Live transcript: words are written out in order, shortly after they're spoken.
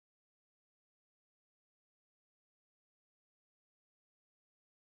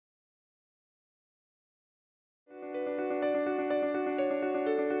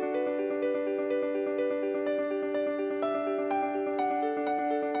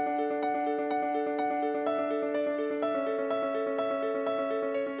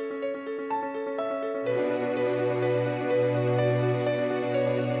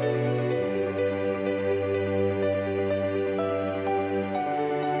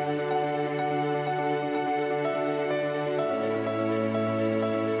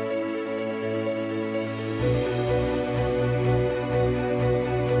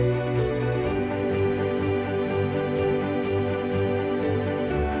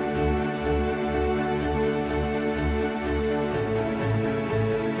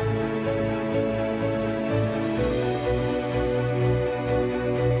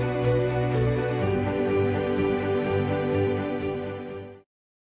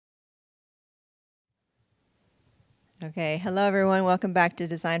Okay, hello everyone. Welcome back to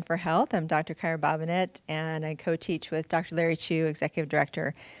Design for Health. I'm Dr. Kyra Bobinet, and I co-teach with Dr. Larry Chu, Executive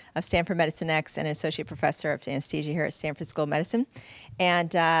Director of Stanford Medicine X and Associate Professor of Anesthesia here at Stanford School of Medicine. And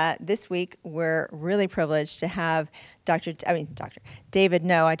this week, we're really privileged to have David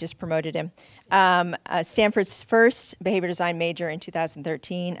No, I just promoted him, Stanford's first behavior design major in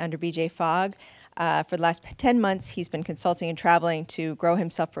 2013 under BJ Fogg. For the last 10 months, he's been consulting and traveling to grow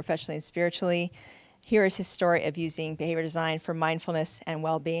himself professionally and spiritually. Here is his story of using behavior design for mindfulness and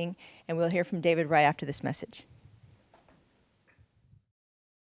well-being, and we'll hear from David right after this message.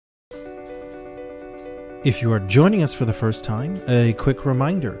 If you are joining us for the first time, a quick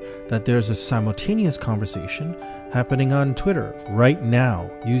reminder that there's a simultaneous conversation happening on Twitter right now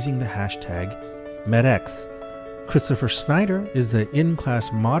using the hashtag MedX. Christopher Snyder is the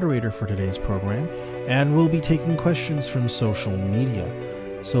in-class moderator for today's program and will be taking questions from social media.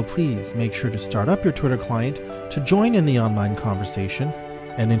 So please make sure to start up your Twitter client to join in the online conversation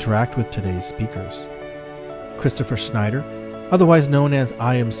and interact with today's speakers. Christopher Snyder, otherwise known as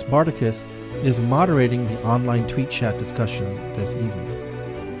I Am Spartacus, is moderating the online tweet chat discussion this evening.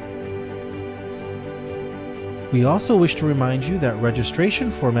 We also wish to remind you that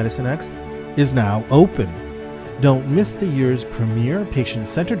registration for Medicine X is now open. Don't miss the year's premier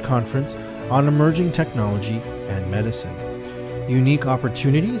patient-centered conference on emerging technology and medicine. Unique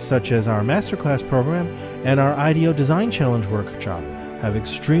opportunities such as our masterclass program and our IDEO Design Challenge workshop have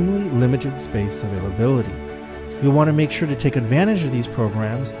extremely limited space availability. You'll want to make sure to take advantage of these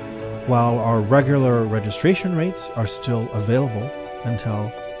programs while our regular registration rates are still available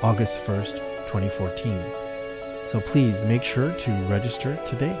until August 1st, 2014. So please make sure to register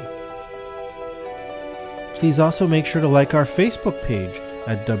today. Please also make sure to like our Facebook page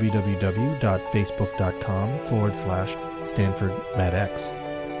at www.facebook.com/Stanford MedX.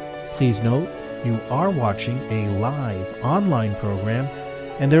 Please note you are watching a live online program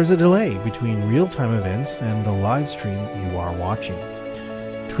and there's a delay between real-time events and the live stream you are watching.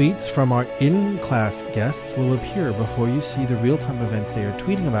 Tweets from our in-class guests will appear before you see the real-time events they are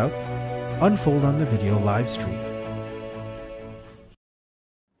tweeting about unfold on the video live stream.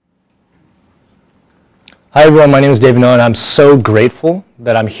 Hi everyone, my name is David No, and I'm so grateful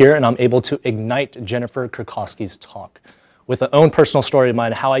that I'm here and I'm able to ignite Jennifer Krakowski's talk with an own personal story of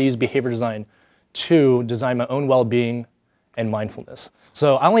mine, how I use behavior design to design my own well-being and mindfulness.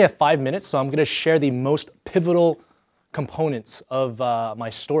 So I only have 5 minutes, so I'm going to share the most pivotal components of my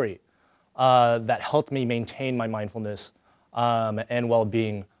story that helped me maintain my mindfulness and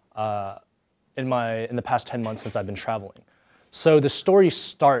well-being in the past 10 months since I've been traveling. So the story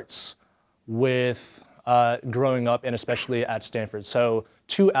starts with growing up and especially at Stanford. So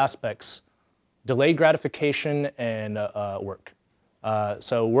two aspects, delayed gratification and work.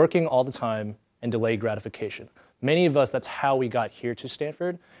 So working all the time and delayed gratification. Many of us, that's how we got here to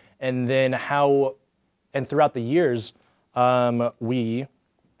Stanford. And then throughout the years, we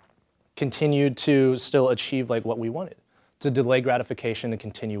continued to still achieve like what we wanted, to delay gratification and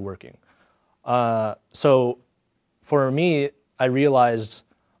continue working. So for me, I realized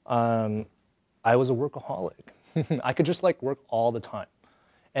I was a workaholic. I could just like work all the time.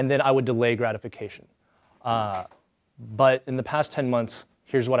 And then I would delay gratification. But in the past 10 months,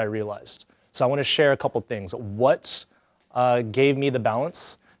 here's what I realized. So I want to share a couple things. What gave me the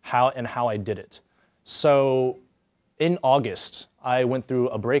balance, how I did it. So in August, I went through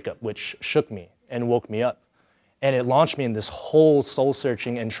a breakup, which shook me and woke me up. And it launched me in this whole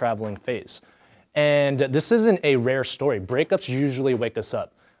soul-searching and traveling phase. And this isn't a rare story. Breakups usually wake us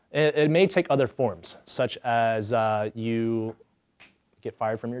up. It may take other forms, such as you get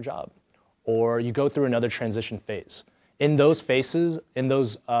fired from your job, or you go through another transition phase. In those phases,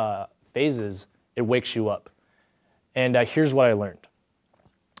 it wakes you up. And here's what I learned.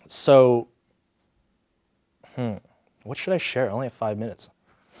 So, what should I share? I only have 5 minutes.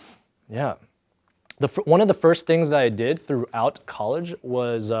 Yeah. One of the first things that I did throughout college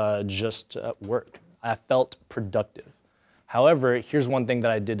was just work. I felt productive. However, here's one thing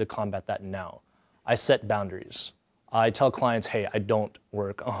that I did to combat that now. I set boundaries. I tell clients, hey, I don't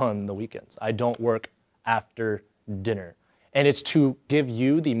work on the weekends. I don't work after dinner. And it's to give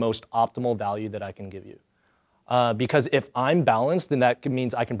you the most optimal value that I can give you. Because if I'm balanced, then that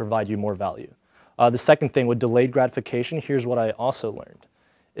means I can provide you more value. The second thing with delayed gratification, here's what I also learned,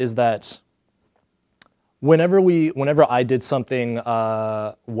 is that whenever I did something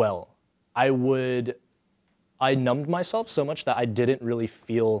well, I numbed myself so much that I didn't really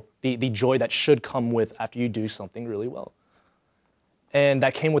feel the joy that should come with after you do something really well. And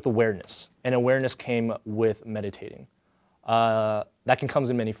that came with awareness, and awareness came with meditating. that can come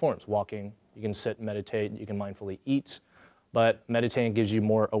in many forms. Walking, you can sit, meditate, you can mindfully eat, but meditating gives you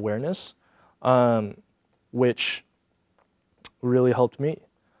more awareness, which really helped me.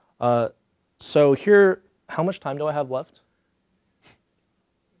 So here, how much time do I have left?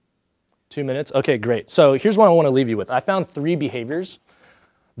 2 minutes? Okay, great. So here's what I want to leave you with. I found 3 behaviors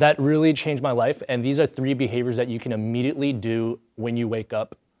that really changed my life, and these are 3 behaviors that you can immediately do when you wake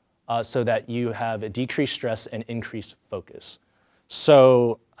up so that you have a decreased stress and increased focus.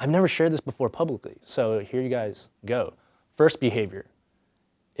 So I've never shared this before publicly, so here you guys go. First behavior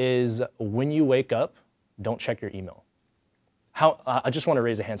is when you wake up, don't check your email. I just want to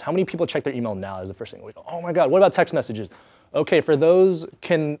raise a hand. How many people check their email now as the first thing? We go, oh my God, what about text messages? Okay, for those,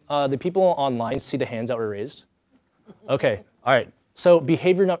 can the people online see the hands that were raised? Okay, all right. So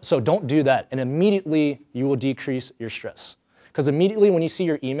so don't do that, and immediately you will decrease your stress. Because immediately when you see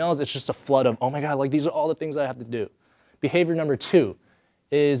your emails, it's just a flood of, oh my God, like these are all the things I have to do. Behavior number 2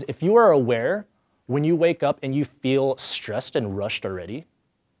 is if you are aware when you wake up and you feel stressed and rushed already,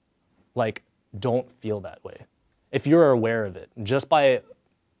 like don't feel that way. If you're aware of it, just by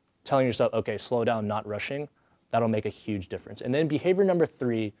telling yourself, okay, slow down, not rushing, that'll make a huge difference. And then behavior number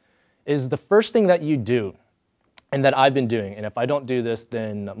 3 is the first thing that you do, and that I've been doing, and if I don't do this,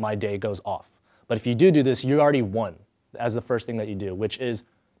 then my day goes off. But if you do this, you already won as the first thing that you do, which is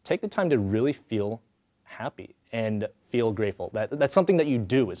take the time to really feel happy and feel grateful. That's something that you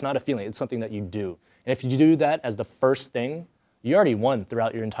do. It's not a feeling, it's something that you do. And if you do that as the first thing, you already won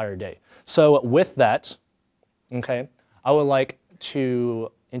throughout your entire day. So with that, okay, I would like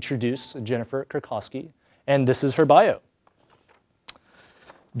to introduce Jennifer Kurkowski, and this is her bio.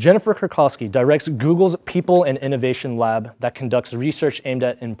 Jennifer Kurkowski directs Google's People and Innovation Lab that conducts research aimed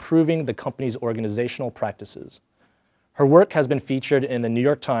at improving the company's organizational practices. Her work has been featured in the New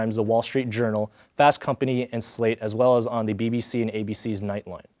York Times, the Wall Street Journal, Fast Company, and Slate, as well as on the BBC and ABC's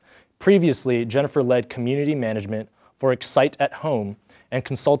Nightline. Previously, Jennifer led community management for Excite at Home and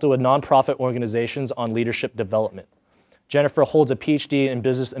consulted with nonprofit organizations on leadership development. Jennifer holds a PhD in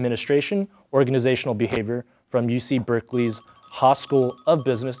business administration, organizational behavior from UC Berkeley's Haas School of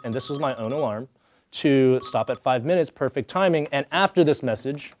Business, and this was my own alarm, to stop at 5 minutes, perfect timing. And after this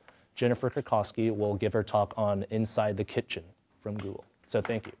message, Jennifer Kurkowski will give her talk on Inside the Kitchen from Google. So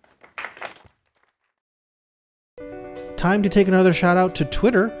thank you. Time to take another shout out to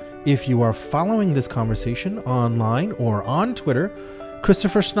Twitter. If you are following this conversation online or on Twitter,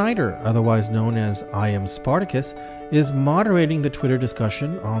 Christopher Snyder, otherwise known as I Am Spartacus, is moderating the Twitter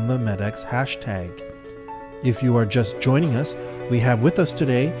discussion on the MEDX hashtag. If you are just joining us, we have with us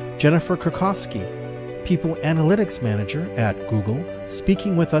today Jennifer Kurkowski, People Analytics Manager at Google,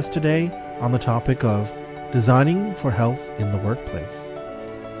 speaking with us today on the topic of designing for health in the workplace.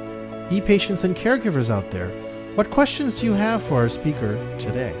 E-patients and caregivers out there, what questions do you have for our speaker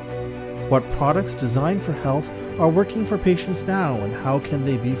today? What products designed for health are working for patients now, and how can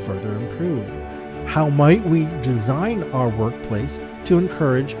they be further improved? How might we design our workplace to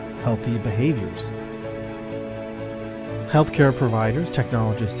encourage healthy behaviors? Healthcare providers,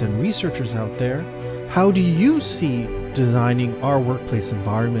 technologists, and researchers out there, how do you see designing our workplace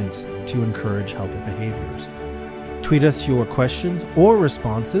environments to encourage healthy behaviors? Tweet us your questions or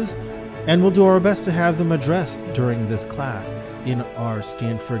responses, and we'll do our best to have them addressed during this class in our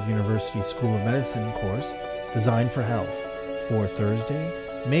Stanford University School of Medicine course, Design for Health, for Thursday,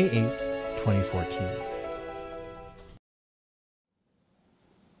 May 8th, 2014.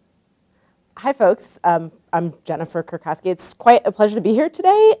 Hi, folks. I'm Jennifer Kurkowski. It's quite a pleasure to be here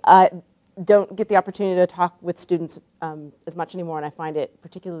today. Don't get the opportunity to talk with students as much anymore, and I find it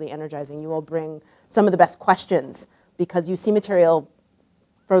particularly energizing. You all bring some of the best questions because you see material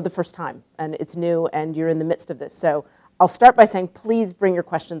for the first time, and it's new, and you're in the midst of this. So I'll start by saying, please bring your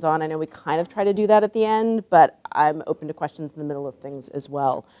questions on. I know we kind of try to do that at the end, but I'm open to questions in the middle of things as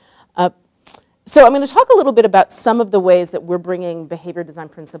well. So I'm going to talk a little bit about some of the ways that we're bringing behavior design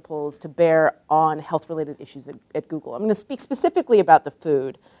principles to bear on health-related issues at Google. I'm going to speak specifically about the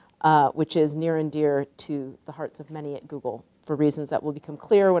food, which is near and dear to the hearts of many at Google for reasons that will become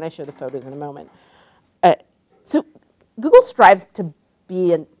clear when I show the photos in a moment. So Google strives to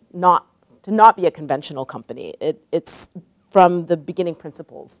not be a conventional company. It's from the beginning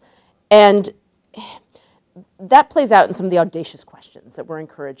principles. And that plays out in some of the audacious questions that we're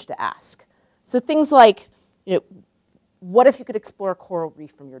encouraged to ask. So things like, what if you could explore a coral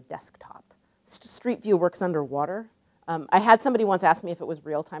reef from your desktop? Street View works underwater. I had somebody once ask me if it was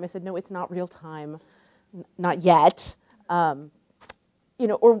real time. I said, no, it's not real time, not yet. Or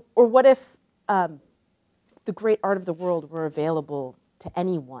what if the great art of the world were available to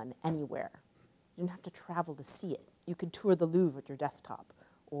anyone, anywhere? You didn't have to travel to see it. You could tour the Louvre with your desktop,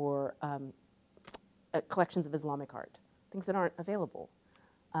 or collections of Islamic art, things that aren't available.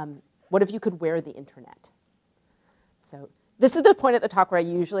 What if you could wear the internet? So this is the point at the talk where I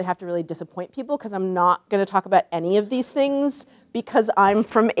usually have to really disappoint people, because I'm not going to talk about any of these things because I'm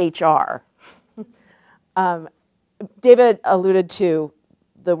from HR. David alluded to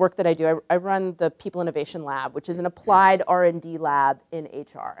the work that I do. I run the People Innovation Lab, which is an applied R&D lab in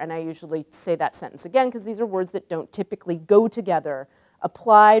HR. And I usually say that sentence again because these are words that don't typically go together.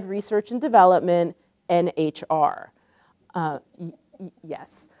 Applied research and development and HR.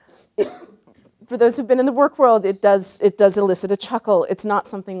 Yes. For those who've been in the work world, it does elicit a chuckle. It's not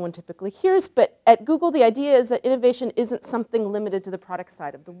something one typically hears, but at Google, the idea is that innovation isn't something limited to the product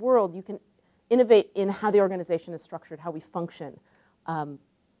side of the world. You can innovate in how the organization is structured, how we function.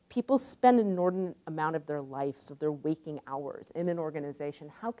 People spend an inordinate amount of their lives, of their waking hours in an organization.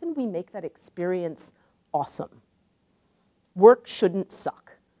 How can we make that experience awesome? Work shouldn't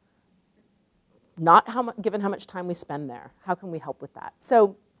suck. Not given how much time we spend there. How can we help with that?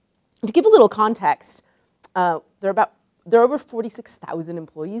 So to give a little context, there are over 46,000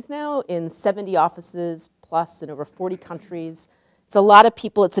 employees now in 70 offices plus in over 40 countries. It's a lot of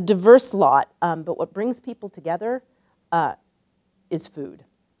people. It's a diverse lot. But what brings people together is food.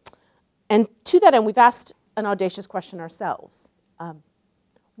 And to that end, we've asked an audacious question ourselves.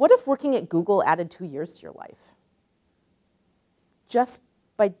 What if working at Google added 2 years to your life? Just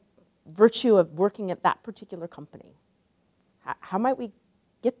by virtue of working at that particular company. How might we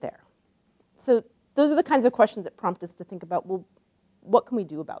get there? So those are the kinds of questions that prompt us to think about, well, what can we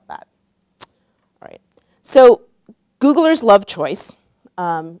do about that? All right. So Googlers love choice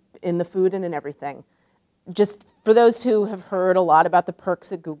in the food and in everything. Just for those who have heard a lot about the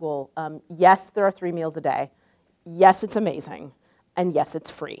perks at Google, yes, there are 3 meals a day. Yes, it's amazing. And yes,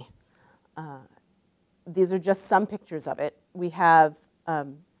 it's free. These are just some pictures of it. We have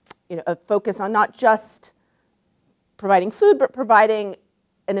a focus on not just providing food, but providing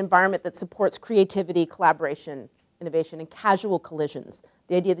an environment that supports creativity, collaboration, innovation, and casual collisions.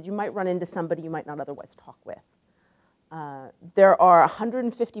 The idea that you might run into somebody you might not otherwise talk with. There are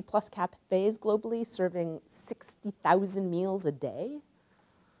 150 plus cafes globally serving 60,000 meals a day.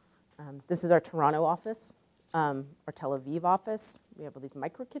 This is our Toronto office, our Tel Aviv office. We have all these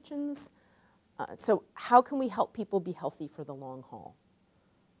micro kitchens. So how can we help people be healthy for the long haul,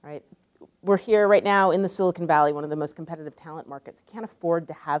 right? We're here right now in the Silicon Valley, one of the most competitive talent markets. We can't afford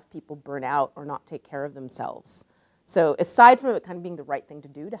to have people burn out or not take care of themselves. So aside from it kind of being the right thing to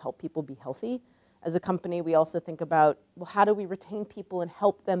do to help people be healthy, as a company, we also think about, well, how do we retain people and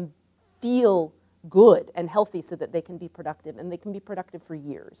help them feel good and healthy so that they can be productive, and they can be productive for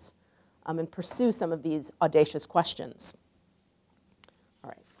years, and pursue some of these audacious questions.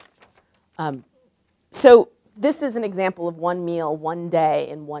 All right. So this is an example of one meal, one day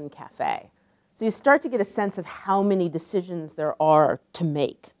in one cafe. So you start to get a sense of how many decisions there are to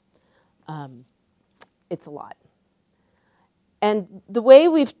make. It's a lot. And the way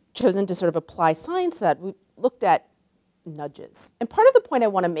we've chosen to sort of apply science to that, we looked at nudges. And part of the point I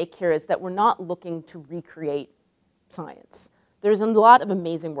want to make here is that we're not looking to recreate science. There's a lot of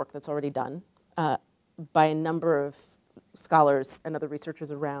amazing work that's already done by a number of scholars and other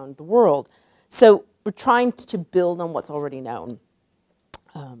researchers around the world. So we're trying to build on what's already known.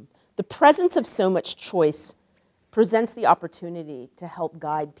 The presence of so much choice presents the opportunity to help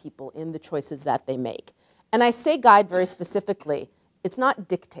guide people in the choices that they make. And I say guide very specifically. It's not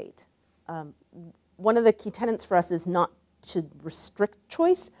dictate. One of the key tenets for us is not to restrict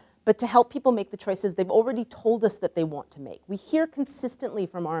choice, but to help people make the choices they've already told us that they want to make. We hear consistently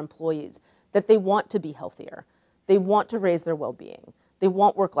from our employees that they want to be healthier. They want to raise their well-being. They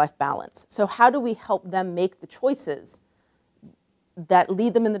want work-life balance. So how do we help them make the choices that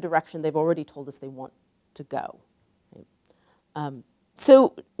lead them in the direction they've already told us they want to go?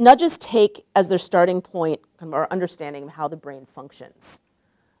 So nudges take as their starting point kind of our understanding of how the brain functions.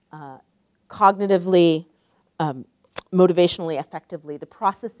 Cognitively, motivationally, affectively, the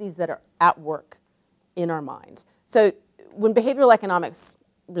processes that are at work in our minds. So when behavioral economics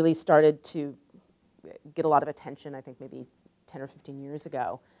really started to get a lot of attention, I think maybe 10 or 15 years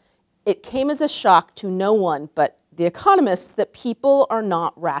ago, it came as a shock to no one but the economists that people are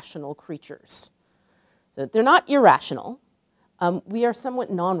not rational creatures. So they're not irrational. We are somewhat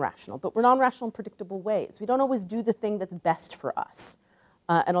non-rational, but we're non-rational in predictable ways. We don't always do the thing that's best for us.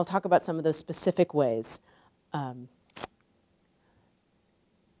 And I'll talk about some of those specific ways. And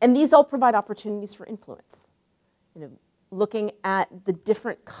these all provide opportunities for influence. Looking at the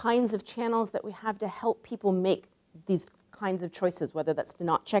different kinds of channels that we have to help people make these kinds of choices, whether that's to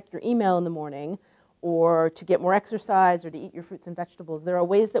not check your email in the morning or to get more exercise, or to eat your fruits and vegetables. There are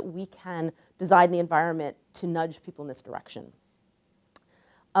ways that we can design the environment to nudge people in this direction.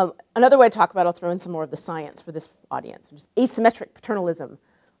 Another way to talk about, I'll throw in some more of the science for this audience, which is asymmetric paternalism,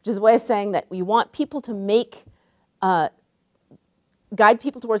 which is a way of saying that we want people to make, guide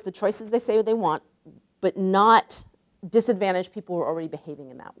people towards the choices they say they want, but not disadvantage people who are already behaving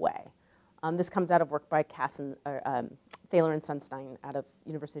in that way. This comes out of work by Thaler and Sunstein out of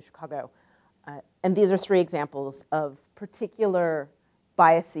University of Chicago. And these are 3 examples of particular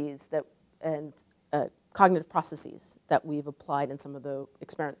biases and cognitive processes that we've applied in some of the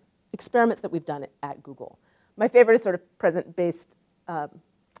experiments that we've done at Google. My favorite is sort of present-based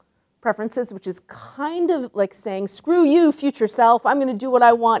preferences, which is kind of like saying, screw you, future self, I'm going to do what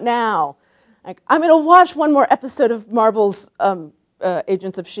I want now. Like, I'm going to watch one more episode of Marvel's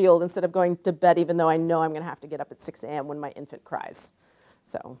Agents of S.H.I.E.L.D. instead of going to bed, even though I know I'm going to have to get up at 6 a.m. when my infant cries.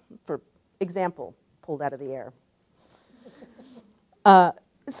 So, for example, pulled out of the air.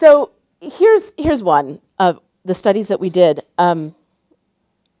 So here's one of the studies that we did.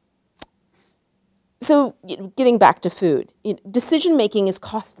 So getting back to food, decision making is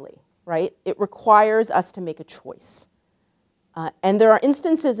costly, right? It requires us to make a choice. And there are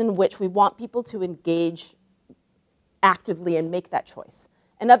instances in which we want people to engage actively and make that choice.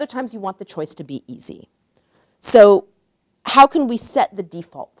 And other times you want the choice to be easy. So how can we set the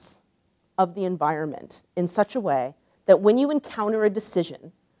defaults of the environment in such a way that when you encounter a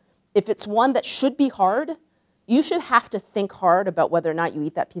decision, if it's one that should be hard, you should have to think hard about whether or not you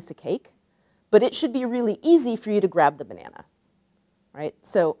eat that piece of cake, but it should be really easy for you to grab the banana, right?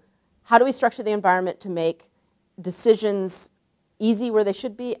 So how do we structure the environment to make decisions easy where they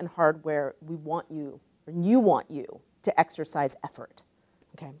should be and hard where we want you, or you want you to exercise effort,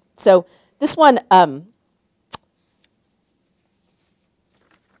 okay? So this one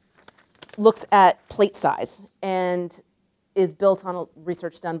looks at plate size and is built on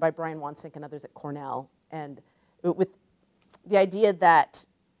research done by Brian Wansink and others at Cornell, and with the idea that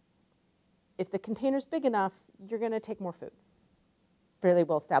if the container's big enough, you're going to take more food. Fairly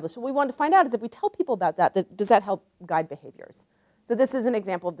well established. What we wanted to find out is if we tell people about that, does that help guide behaviors? So this is an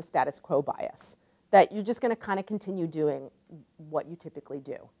example of the status quo bias, that you're just going to kind of continue doing what you typically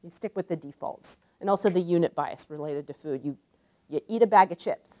do. You stick with the defaults. And also the unit bias related to food. You eat a bag of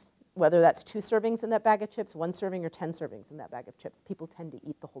chips, whether that's 2 servings in that bag of chips, 1 serving, or 10 servings in that bag of chips. People tend to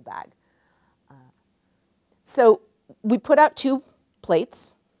eat the whole bag. So we put out 2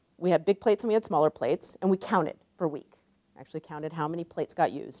 plates. We had big plates and we had smaller plates, and we counted for a week. Actually counted how many plates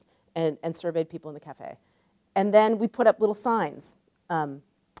got used and surveyed people in the cafe. And then we put up little signs.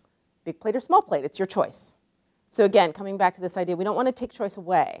 Big plate or small plate, it's your choice. So again, coming back to this idea, we don't want to take choice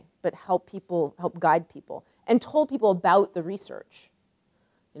away, but help guide people, and told people about the research.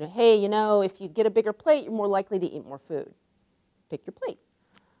 You know, hey, you know, if you get a bigger plate, you're more likely to eat more food. Pick your plate.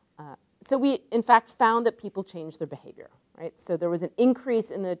 So we, in fact, found that people changed their behavior, right? So there was an increase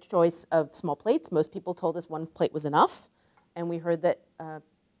in the choice of small plates. Most people told us 1 plate was enough, and we heard that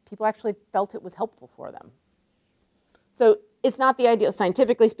people actually felt it was helpful for them. So it's not the ideal,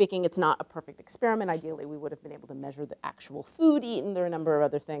 scientifically speaking, it's not a perfect experiment. Ideally, we would have been able to measure the actual food eaten. There are a number of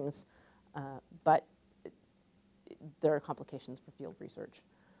other things, but there are complications for field research.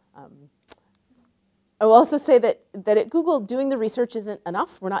 I will also say that at Google, doing the research isn't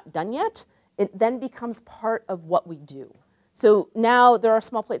enough. We're not done yet. It then becomes part of what we do. So now there are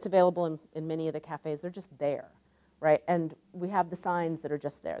small plates available in many of the cafes. They're just there, right? And we have the signs that are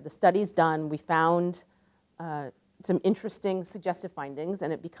just there. The study's done. We found some interesting suggestive findings,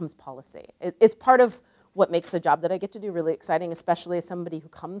 and it becomes policy. It's part of what makes the job that I get to do really exciting, especially as somebody who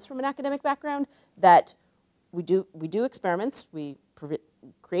comes from an academic background, that we do experiments, we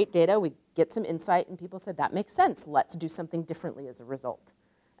create data, we get some insight, and people said, that makes sense, let's do something differently as a result.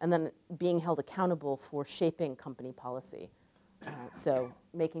 And then being held accountable for shaping company policy. So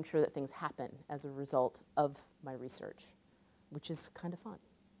making sure that things happen as a result of my research, which is kind of fun.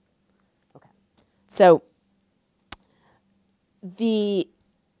 Okay, so the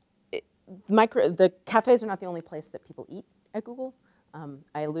cafes are not the only place that people eat at Google.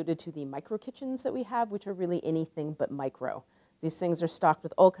 I alluded to the micro kitchens that we have, which are really anything but micro. These things are stocked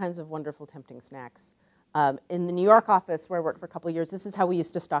with all kinds of wonderful, tempting snacks. In the New York office, where I worked for a couple of years, this is how we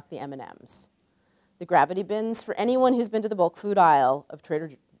used to stock the M&Ms. The gravity bins, for anyone who's been to the bulk food aisle of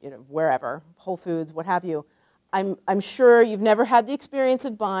Trader, wherever, Whole Foods, what have you, I'm sure you've never had the experience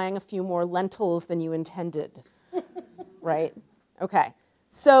of buying a few more lentils than you intended, right? Okay,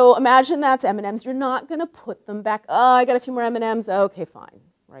 so imagine that's M&Ms. You're not going to put them back. Oh, I got a few more M&Ms. Okay, fine,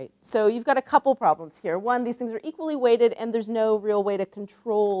 right? So you've got a couple problems here. One, these things are equally weighted, and there's no real way to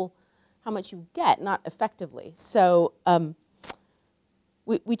control how much you get, not effectively. So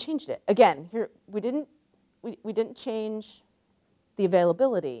we changed it. Again, here we didn't change the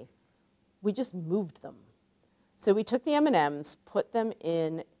availability. We just moved them. So we took the M&Ms, put them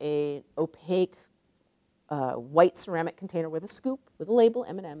in an opaque white ceramic container with a scoop, with a label,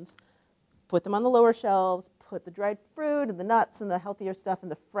 M&Ms, put them on the lower shelves, put the dried fruit and the nuts and the healthier stuff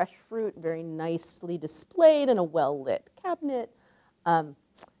and the fresh fruit very nicely displayed in a well-lit cabinet. And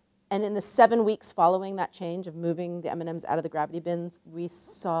in the 7 weeks following that change of moving the M&Ms out of the gravity bins, we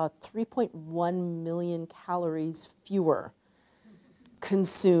saw 3.1 million calories fewer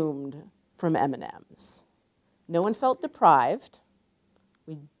consumed from M&Ms. No one felt deprived.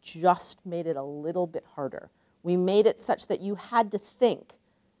 We just made it a little bit harder. We made it such that you had to think,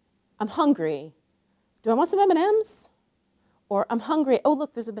 I'm hungry. Do I want some M&Ms? Or I'm hungry. Oh,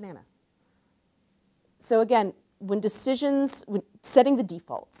 look, there's a banana. So again, when setting the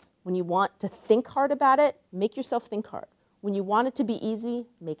defaults, when you want to think hard about it, make yourself think hard. When you want it to be easy,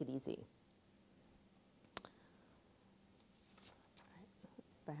 make it easy.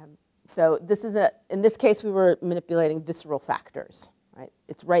 So this is in this case, we were manipulating visceral factors. Right?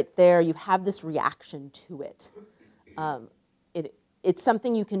 It's right there. You have this reaction to it. It's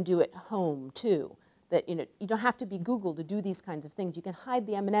something you can do at home too. That you don't have to be Google to do these kinds of things. You can hide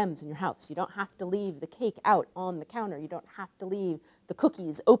the M&Ms in your house. You don't have to leave the cake out on the counter. You don't have to leave the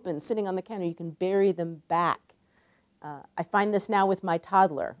cookies open, sitting on the counter. You can bury them back. I find this now with my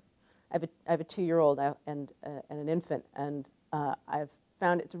toddler. I have a 2-year-old and an infant, and I've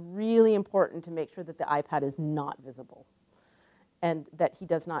found it's really important to make sure that the iPad is not visible, and that he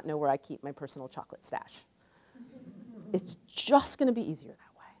does not know where I keep my personal chocolate stash. It's just going to be easier that way.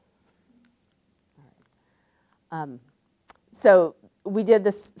 So we did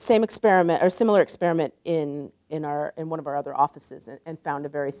this same experiment, or similar experiment, in one of our other offices, and found a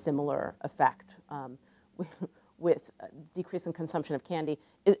very similar effect with decrease in consumption of candy.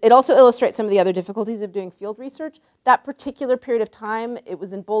 It also illustrates some of the other difficulties of doing field research. That particular period of time, it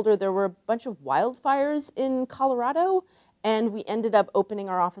was in Boulder. There were a bunch of wildfires in Colorado, and we ended up opening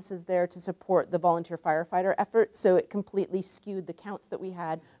our offices there to support the volunteer firefighter effort, so it completely skewed the counts that we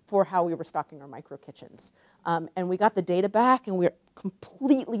had for how we were stocking our micro kitchens. And we got the data back, and we were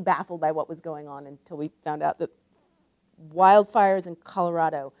completely baffled by what was going on until we found out that wildfires in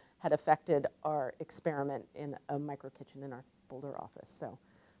Colorado had affected our experiment in a micro kitchen in our Boulder office. So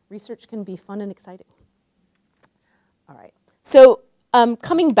research can be fun and exciting. All right, so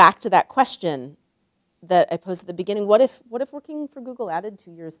coming back to that question that I posed at the beginning, what if working for Google added 2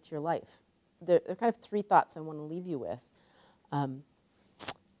 years to your life? There are kind of 3 thoughts I want to leave you with.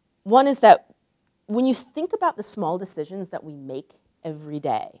 One is that when you think about the small decisions that we make every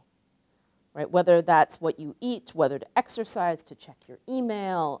day, right, whether that's what you eat, whether to exercise, to check your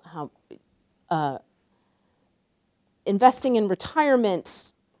email, investing in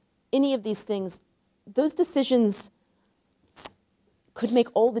retirement, any of these things, those decisions could make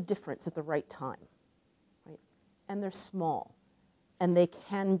all the difference at the right time. And they're small, and they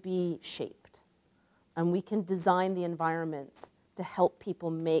can be shaped. And we can design the environments to help people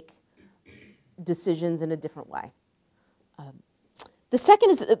make decisions in a different way. The second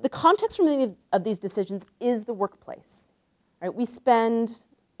is that the context for many of these decisions is the workplace. Right? We spend,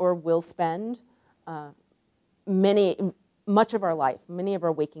 or will spend, much of our life, many of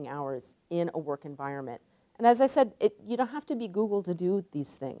our waking hours in a work environment. And as I said, you don't have to be Google to do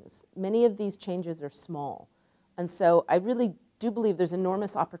these things. Many of these changes are small. And so I really do believe there's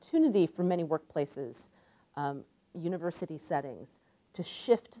enormous opportunity for many workplaces, university settings, to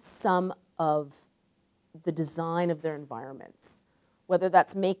shift some of the design of their environments, whether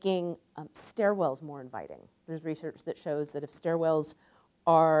that's making stairwells more inviting. There's research that shows that if stairwells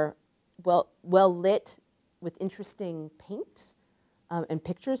are well lit with interesting paint and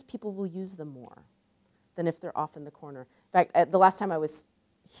pictures, people will use them more than if they're off in the corner. In fact, the last time I was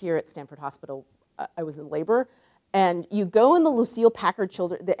here at Stanford Hospital, I was in labor, and you go in the Lucille Packard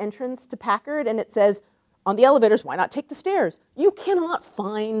the entrance to Packard, and it says, on the elevators, why not take the stairs? You cannot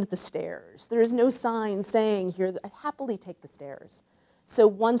find the stairs. There is no sign saying here, I'd happily take the stairs. So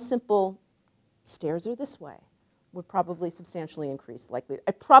one simple, stairs are this way, would probably substantially increase the likelihood.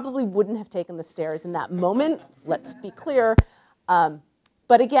 I probably wouldn't have taken the stairs in that moment, let's be clear.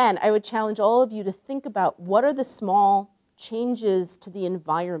 But again, I would challenge all of you to think about what are the small changes to the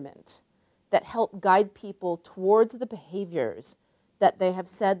environment that help guide people towards the behaviors that they have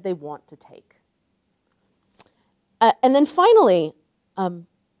said they want to take. And then finally,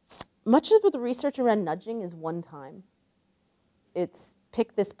 much of the research around nudging is one time. It's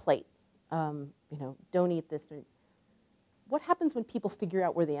pick this plate, don't eat this. what happens when people figure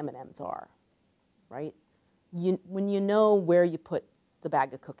out where the M&Ms are, right? When you know where you put the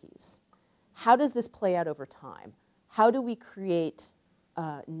bag of cookies, how does this play out over time? How do we create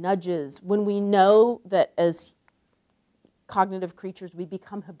nudges when we know that as cognitive creatures we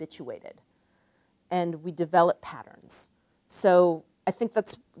become habituated and we develop patterns? So I think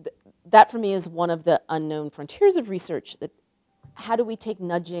that for me is one of the unknown frontiers of research, that how do we take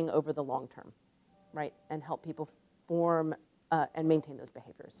nudging over the long term, right, and help people form and maintain those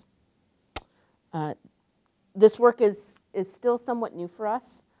behaviors. This work is still somewhat new for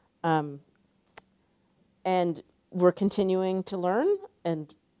us, and we're continuing to learn.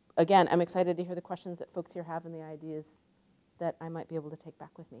 And again, I'm excited to hear the questions that folks here have and the ideas that I might be able to take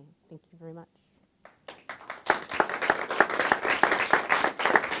back with me. Thank you very much.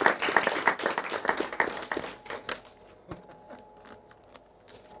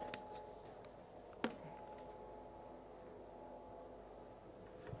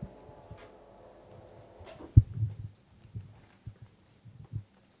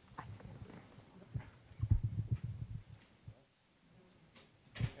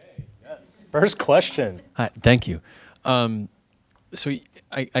 First question. Hi, thank you. So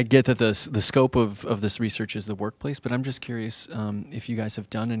I get that the scope of this research is the workplace, but I'm just curious if you guys have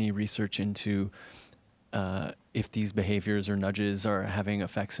done any research into if these behaviors or nudges are having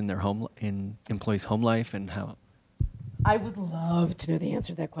effects in their in employees' home life, and how. I would love to know the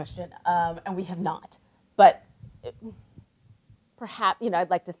answer to that question, and we have not. But perhaps, I'd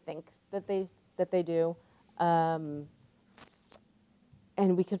like to think that they do.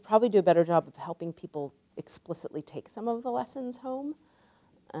 And we could probably do a better job of helping people explicitly take some of the lessons home.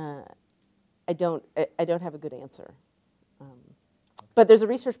 I don't have a good answer. But there's a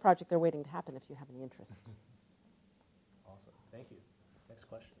research project there waiting to happen if you have any interest. Awesome, thank you. Next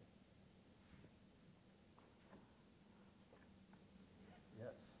question.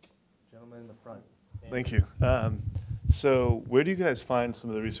 Yes, gentleman in the front. Thank you. So where do you guys find some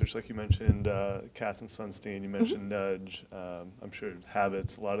of the research, like you mentioned Cass and Sunstein, you mentioned nudge, I'm sure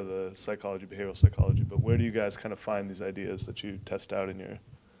habits, a lot of the psychology, behavioral psychology, but where do you guys kind of find these ideas that you test out in your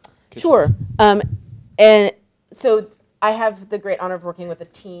kitchens? Sure. And so I have the great honor of working with a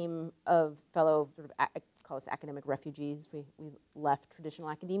team of fellow, I call us academic refugees. We left traditional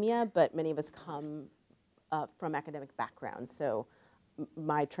academia, but many of us come from academic backgrounds. So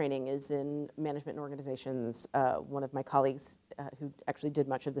my training is in management and organizations. One of my colleagues who actually did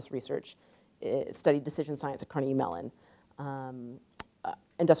much of this research studied decision science at Carnegie Mellon,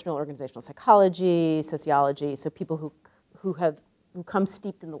 industrial organizational psychology, sociology, so people who come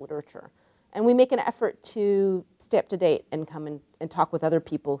steeped in the literature. And we make an effort to stay up to date and come and talk with other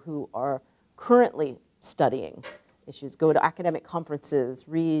people who are currently studying issues, go to academic conferences,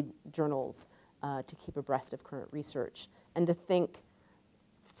 read journals to keep abreast of current research, and to think,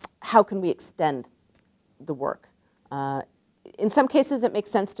 how can we extend the work? In some cases, it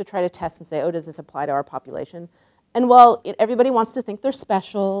makes sense to try to test and say, oh, does this apply to our population? And while everybody wants to think they're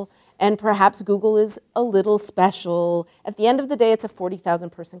special, and perhaps Google is a little special, at the end of the day, it's a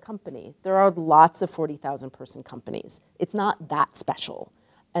 40,000 person company. There are lots of 40,000 person companies. It's not that special.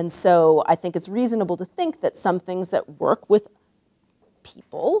 And so I think it's reasonable to think that some things that work with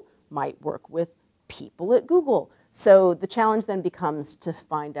people might work with people at Google. So the challenge then becomes to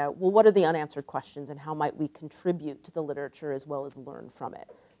find out, well, what are the unanswered questions and how might we contribute to the literature as well as learn from it?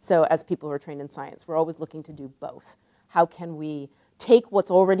 So as people who are trained in science, we're always looking to do both. How can we take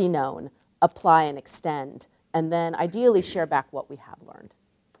what's already known, apply and extend, and then ideally share back what we have learned?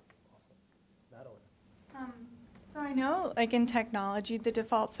 So I know, like in technology, the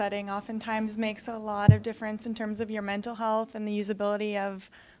default setting oftentimes makes a lot of difference in terms of your mental health and the usability of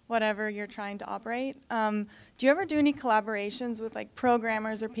whatever you're trying to operate. Do you ever do any collaborations with like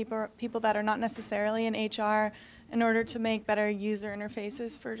programmers or people that are not necessarily in HR in order to make better user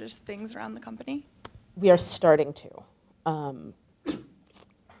interfaces for just things around the company? We are starting to,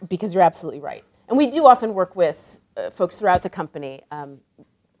 because you're absolutely right. And we do often work with folks throughout the company.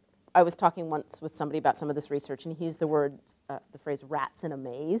 I was talking once with somebody about some of this research, and he used the phrase rats in a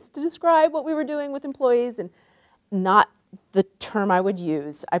maze to describe what we were doing with employees, and not the term I would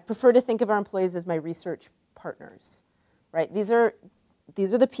use. I prefer to think of our employees as my research partners, right? These are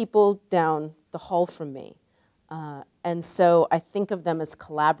the people down the hall from me. And so I think of them as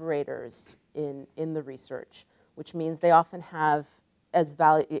collaborators in the research, which means they often have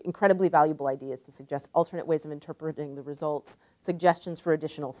incredibly valuable ideas to suggest alternate ways of interpreting the results, suggestions for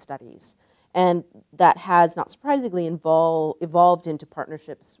additional studies. And that has, not surprisingly, evolved into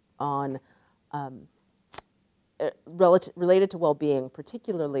partnerships on related to well-being,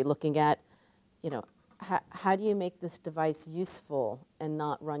 particularly looking at, how do you make this device useful and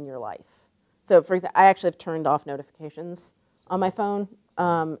not run your life? So for example, I actually have turned off notifications on my phone,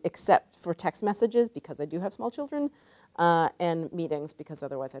 except for text messages because I do have small children, and meetings because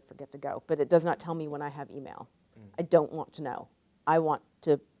otherwise I'd forget to go. But it does not tell me when I have email. I don't want to know. I want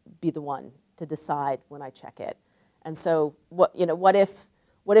to be the one to decide when I check it. And so what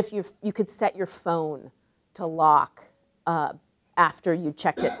if you could set your phone to lock after you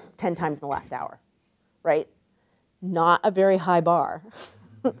checked it 10 times in the last hour, right? Not a very high bar.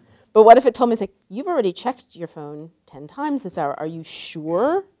 But what if it told me, it's like, you've already checked your phone 10 times this hour. Are you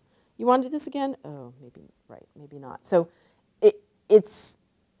sure you want to do this again? Oh, maybe, right, maybe not. So it's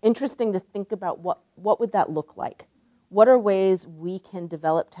interesting to think about what would that look like? What are ways we can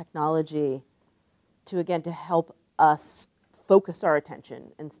develop technology to help us focus our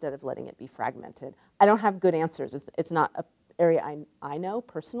attention instead of letting it be fragmented? I don't have good answers. It's not an area I know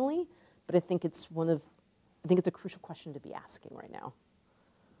personally, but I think it's a crucial question to be asking right now.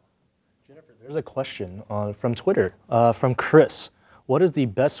 Jennifer, there's a question from Twitter from Chris. What is the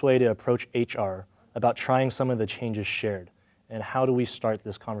best way to approach HR about trying some of the changes shared? And how do we start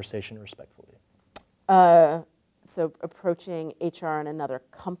this conversation respectfully? So approaching HR in another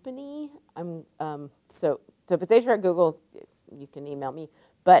company. So if it's HR at Google, you can email me.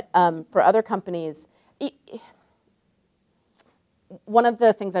 But for other companies, one of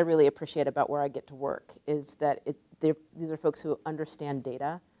the things I really appreciate about where I get to work is that these are folks who understand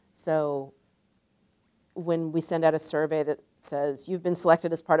data. So when we send out a survey that says, you've been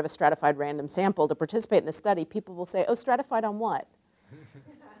selected as part of a stratified random sample to participate in this study, people will say, oh, stratified on what?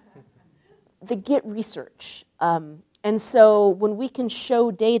 They get research. And so when we can show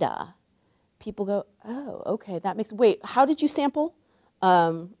data, people go, oh, okay, that makes, wait, how did you sample?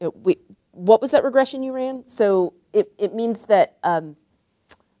 What was that regression you ran? So it means that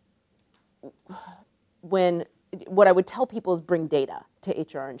what I would tell people is bring data to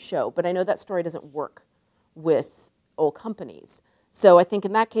HR and show, but I know that story doesn't work with old companies. So I think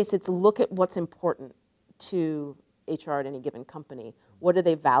in that case, it's look at what's important to HR at any given company. What do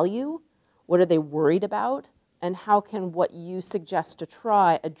they value? What are they worried about? And how can what you suggest to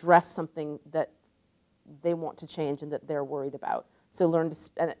try address something that they want to change and that they're worried about? So learn to,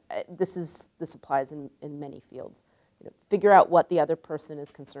 and this applies in many fields. Figure out what the other person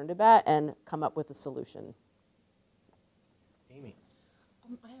is concerned about and come up with a solution. Amy.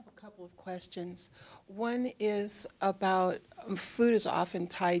 I have a couple of questions. One is about food is often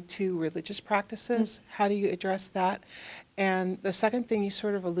tied to religious practices. Mm-hmm. How do you address that? And the second thing you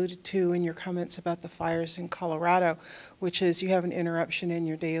sort of alluded to in your comments about the fires in Colorado, which is you have an interruption in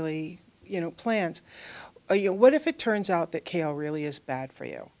your daily, plans. What if it turns out that kale really is bad for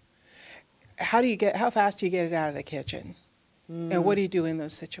you? How fast do you get it out of the kitchen? And what do you do in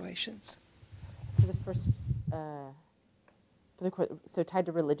those situations? So the first, so tied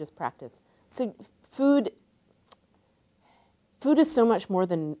to religious practice. So food is so much more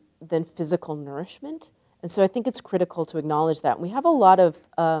than physical nourishment. And so I think it's critical to acknowledge that. And we have a lot of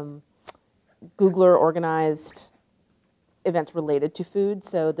Googler organized events related to food.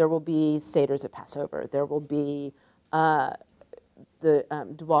 So there will be Seders at Passover. There will be the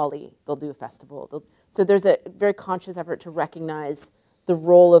Diwali. They'll do a festival. So there's a very conscious effort to recognize the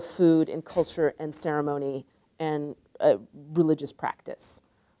role of food in culture and ceremony and religious practice.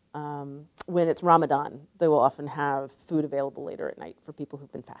 When it's Ramadan, they will often have food available later at night for people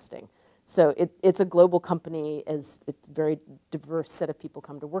who've been fasting. So it's a global company, it's a very diverse set of people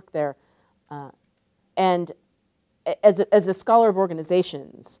come to work there. And as a scholar of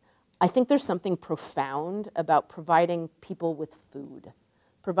organizations, I think there's something profound about providing people with food,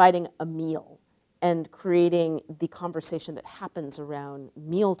 providing a meal, and creating the conversation that happens around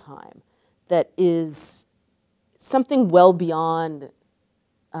mealtime that is something well beyond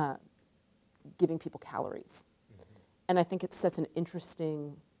giving people calories. Mm-hmm. And I think it sets an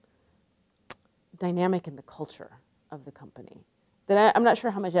interesting dynamic in the culture of the company that I'm not sure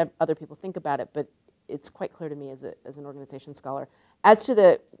how much other people think about it, but it's quite clear to me as an organization scholar. As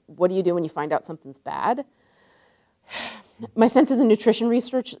to what do you do when you find out something's bad, my sense is in nutrition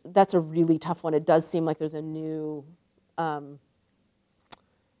research, that's a really tough one. It does seem like there's a new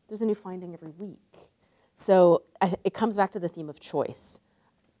finding every week. So it comes back to the theme of choice.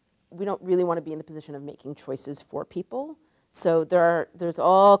 We don't really want to be in the position of making choices for people. So there's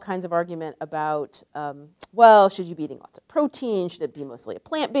all kinds of argument about, well, should you be eating lots of protein? Should it be mostly a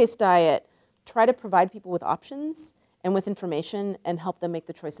plant-based diet? Try to provide people with options and with information and help them make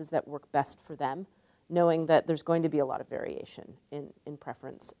the choices that work best for them, knowing that there's going to be a lot of variation in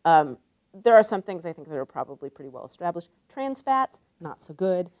preference. There are some things I think that are probably pretty well established. Trans fats, not so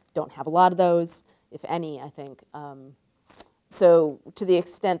good. Don't have a lot of those. if any, I think. So to the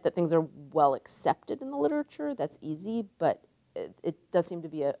extent that things are well accepted in the literature, that's easy, but it does seem to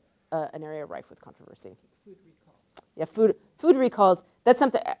be an area rife with controversy. Food recalls. Yeah, food recalls. That's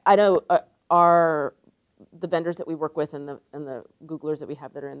something I know the vendors that we work with and the Googlers that we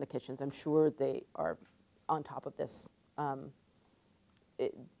have that are in the kitchens. I'm sure they are on top of this.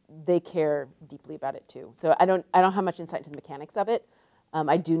 They care deeply about it too. So I don't have much insight into the mechanics of it.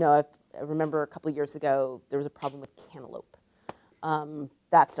 I do know. I remember a couple of years ago there was a problem with cantaloupe.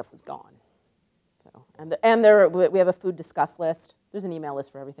 That stuff was gone. So we have a food discuss list. There's an email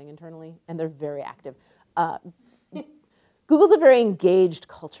list for everything internally, and they're very active. Google's a very engaged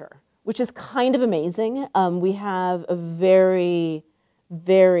culture, which is kind of amazing. We have a very,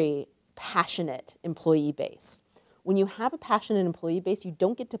 very passionate employee base. When you have a passionate employee base, you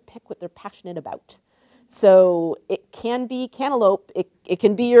don't get to pick what they're passionate about. So it can be cantaloupe, it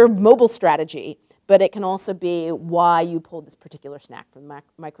can be your mobile strategy, but it can also be why you pulled this particular snack from the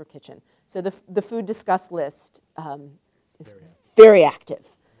micro kitchen. So the food discuss list is very active,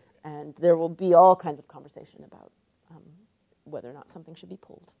 and there will be all kinds of conversation about whether or not something should be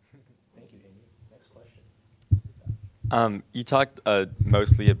pulled. Thank you, Amy. Next question. You talked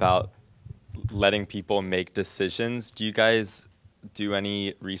mostly about letting people make decisions. Do you guys do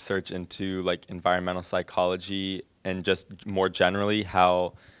any research into like environmental psychology and just more generally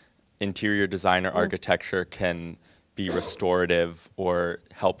how interior design or architecture can be restorative or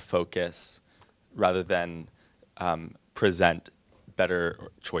help focus rather than present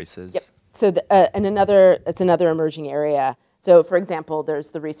better choices? Yep. So it's another emerging area. So for example,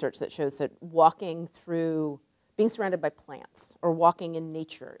 there's the research that shows that being surrounded by plants or walking in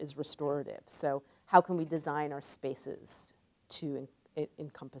nature is restorative. So how can we design our spaces to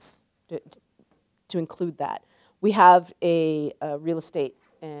encompass, to include that? We have a real estate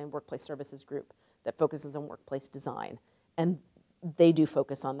and workplace services group that focuses on workplace design, and they do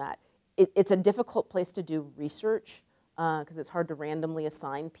focus on that. It's a difficult place to do research because it's hard to randomly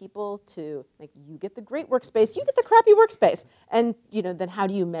assign people to, like, you get the great workspace, you get the crappy workspace, and then how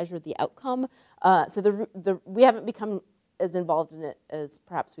do you measure the outcome? So we haven't become as involved in it as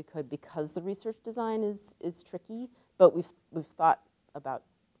perhaps we could because the research design is tricky, but we've thought about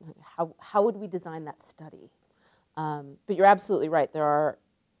how would we design that study. But you're absolutely right. There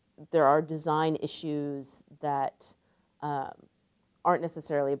are design issues that aren't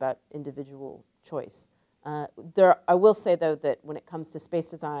necessarily about individual choice. I will say, though, that when it comes to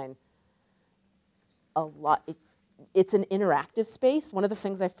space design, it's an interactive space. One of the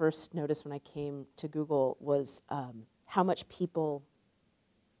things I first noticed when I came to Google was how much people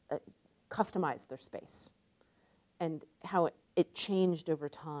customize their space and how it changed over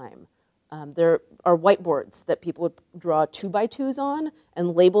time. There are whiteboards that people would draw 2x2s on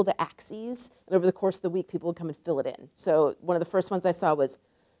and label the axes, and over the course of the week, people would come and fill it in. So one of the first ones I saw was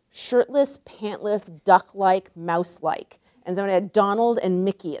shirtless, pantless, duck-like, mouse-like, and then it had Donald and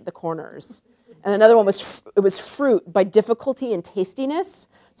Mickey at the corners. And another one was fruit by difficulty and tastiness.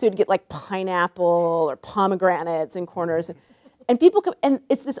 So you'd get like pineapple or pomegranates in corners. And people come, and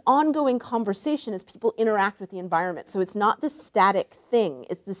it's this ongoing conversation as people interact with the environment. So it's not this static thing.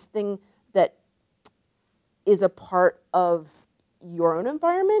 It's this thing that is a part of your own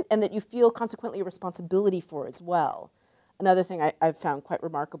environment and that you feel consequently a responsibility for as well. Another thing I've found quite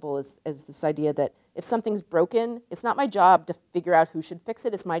remarkable is this idea that if something's broken, it's not my job to figure out who should fix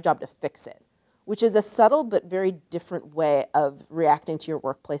it, it's my job to fix it, which is a subtle but very different way of reacting to your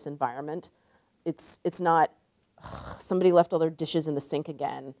workplace environment. It's not, somebody left all their dishes in the sink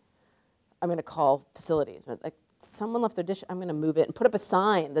again, I'm going to call facilities. But like, someone left their dish, I'm going to move it and put up a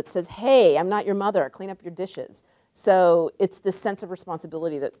sign that says, hey, I'm not your mother, clean up your dishes. So it's this sense of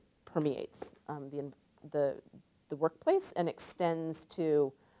responsibility that permeates the workplace and extends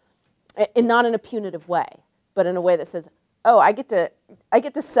to, and not in a punitive way, but in a way that says, oh, I get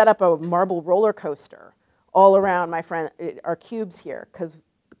to set up a marble roller coaster all around our cubes here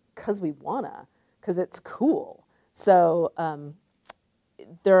because we wanna, because it's cool. So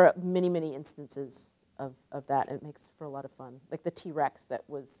there are many, many instances of that, and it makes for a lot of fun. Like the T-Rex that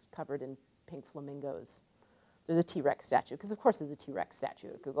was covered in pink flamingos. There's a T-Rex statue, because of course there's a T-Rex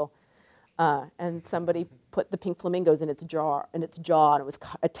statue at Google. And somebody put the pink flamingos in its jaw, and it was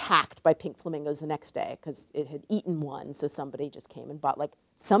attacked by pink flamingos the next day because it had eaten one. So somebody just came and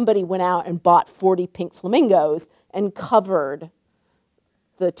somebody went out and bought 40 pink flamingos and covered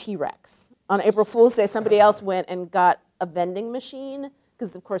the T-Rex. On April Fool's Day, somebody else went and got a vending machine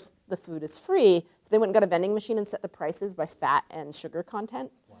because, of course, the food is free. So they went and got a vending machine and set the prices by fat and sugar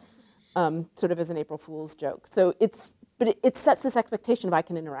content, sort of as an April Fool's joke. So but it sets this expectation of I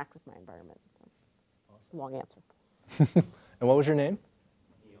can interact with my environment. Long answer. And what was your name?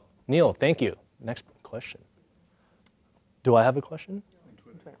 Neil. Neil, thank you. Next question. Do I have a question? On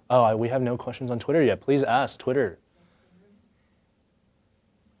Twitter. Oh, we have no questions on Twitter yet. Please ask Twitter.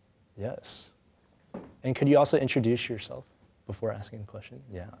 Yes. And could you also introduce yourself before asking a question?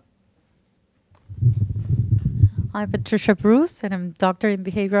 Yeah. I'm Patricia Bruce, and I'm a doctor in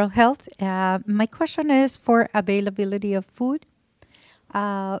behavioral health. My question is for availability of food.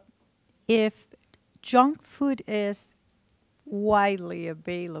 If junk food is widely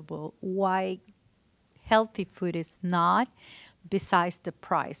available, why healthy food is not, besides the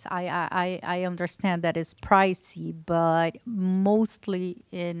price? I understand that it's pricey, but mostly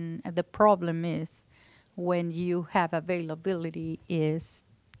the problem is when you have availability is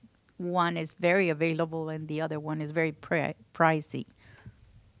one is very available and the other one is very pricey.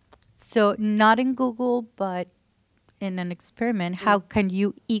 So not in Google, but in an experiment, how can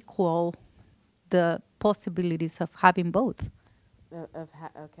you equal the possibilities of having both? Of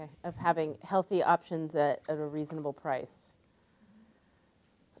having healthy options at a reasonable price.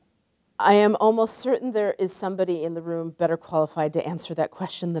 I am almost certain there is somebody in the room better qualified to answer that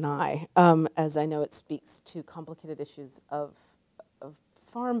question than I, as I know it speaks to complicated issues of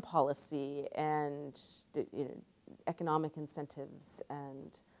farm policy and economic incentives and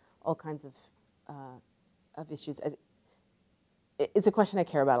all kinds of issues. It's a question I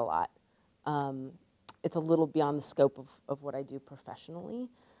care about a lot. It's a little beyond the scope of what I do professionally.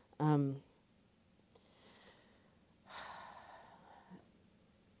 And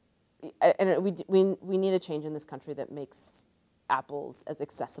we need a change in this country that makes apples as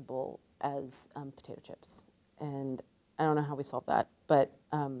accessible as potato chips. And I don't know how we solve that, but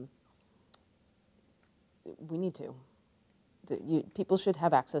we need to. People should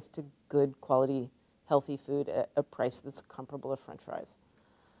have access to good quality, healthy food at a price that's comparable to French fries.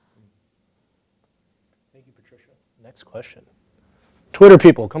 Thank you, Patricia. Next question. Twitter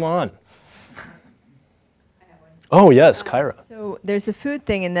people, come on. Oh, yes, Kyra. So there's the food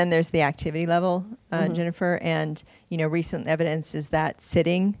thing, and then there's the activity level, Jennifer. And, recent evidence is that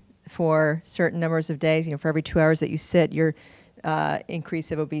sitting for certain numbers of days, for every 2 hours that you sit, your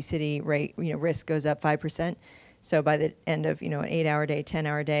increase of obesity rate, risk goes up 5%. So by the end of, an 8-hour day,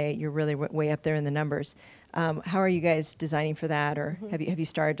 10-hour day, you're really way up there in the numbers. How are you guys designing for that, or have you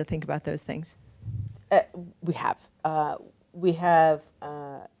started to think about those things? We have. We have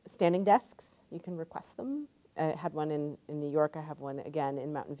standing desks. You can request them. I had one in New York. I have one again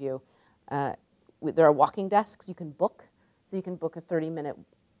in Mountain View. There are walking desks you can book. So you can book a 30-minute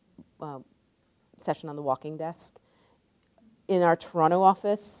session on the walking desk. In our Toronto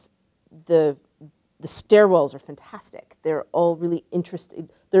office, the stairwells are fantastic. They're all really interesting.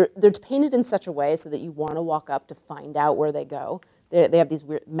 They're painted in such a way so that you want to walk up to find out where they go. They have these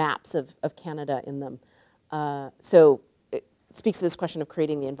weird maps of Canada in them. So it speaks to this question of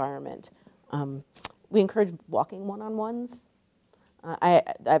creating the environment. We encourage walking one-on-ones. I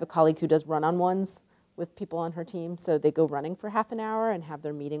have a colleague who does run-on-ones with people on her team. So they go running for half an hour and have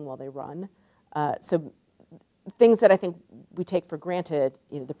their meeting while they run. So things that I think we take for granted,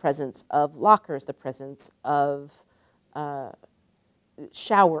 the presence of lockers, the presence of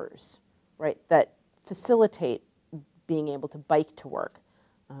showers, right, that facilitate being able to bike to work,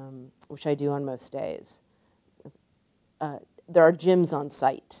 which I do on most days. There are gyms on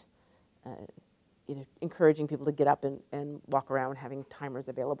site, encouraging people to get up and walk around, having timers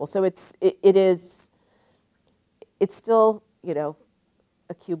available. So it's still, a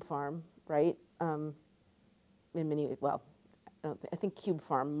cube farm, right? In many, well, I think cube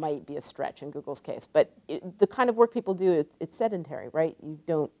farm might be a stretch in Google's case, but the kind of work people do, it's sedentary, right?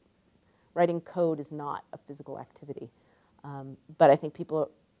 Writing code is not a physical activity. But I think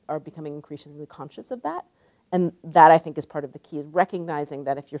people are becoming increasingly conscious of that. And that, I think, is part of the key, is recognizing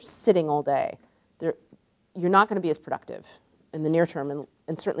that if you're sitting all day, you're not going to be as productive in the near term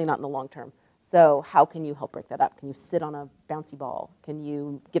and certainly not in the long term. So how can you help break that up? Can you sit on a bouncy ball? Can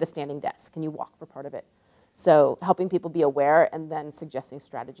you get a standing desk? Can you walk for part of it? So helping people be aware and then suggesting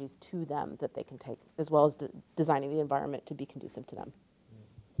strategies to them that they can take, as well as designing the environment to be conducive to them.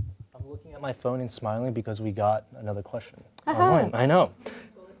 I'm looking at my phone and smiling because we got another question online. I know.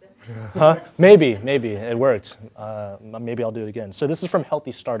 Maybe it worked. Maybe I'll do it again. So this is from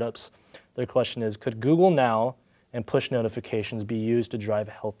Healthy Startups. Their question is, could Google Now and push notifications be used to drive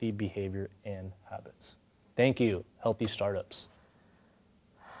healthy behavior and habits? Thank you, Healthy Startups.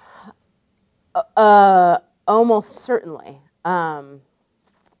 Almost certainly. I'm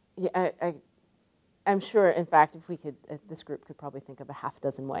sure, in fact, if we could, this group could probably think of a half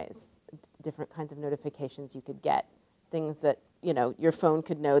dozen ways, different kinds of notifications you could get things that, you know, your phone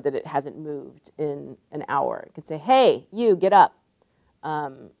could know that it hasn't moved in an hour. It could say, hey, you, get up.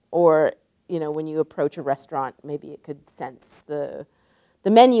 Or, you know, when you approach a restaurant, maybe it could sense the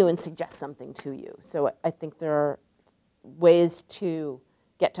menu and suggest something to you. So I think there are ways to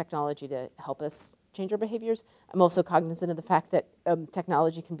get technology to help us change our behaviors. I'm also cognizant of the fact that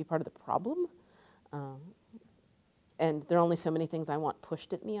technology can be part of the problem. And there are only so many things I want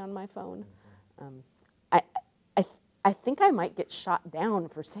pushed at me on my phone. I think I might get shot down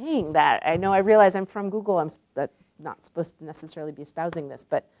for saying that. I realize I'm from Google. I'm not supposed to necessarily be espousing this,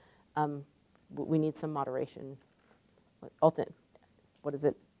 but we need some moderation. What is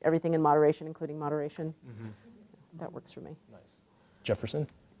it? Everything in moderation, including moderation. Mm-hmm. That works for me. Nice. Jefferson?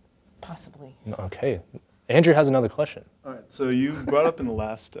 Possibly. Okay. Andrew has another question. All right. So you brought up in the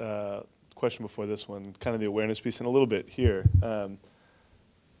last question before this one, kind of the awareness piece, and a little bit here.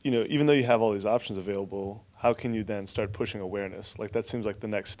 You know, even though you have all these options available, how can you then start pushing awareness? Like, that seems like the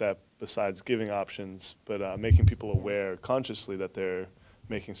next step besides giving options, but making people aware consciously that they're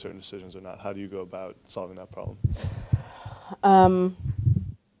making certain decisions or not. How do you go about solving that problem?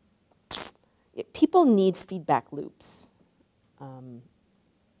 People need feedback loops,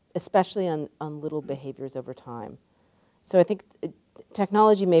 especially on little behaviors over time. So I think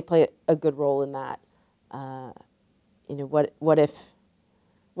technology may play a good role in that. You know, what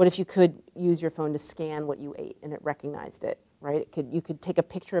if you could use your phone to scan what you ate and it recognized it, right? You could take a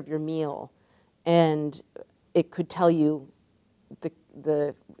picture of your meal, and it could tell you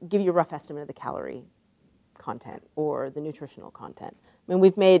give you a rough estimate of the calorie content or the nutritional content. I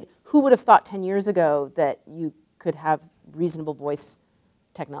mean, who would have thought 10 years ago that you could have reasonable voice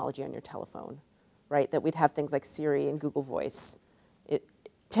technology on your telephone, right? That we'd have things like Siri and Google Voice.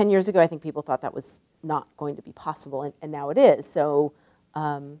 10 years ago, I think people thought that was not going to be possible, and now it is. So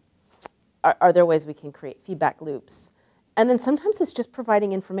are there ways we can create feedback loops? And then sometimes it's just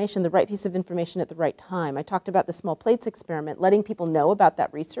providing information, the right piece of information at the right time. I talked about the small plates experiment, letting people know about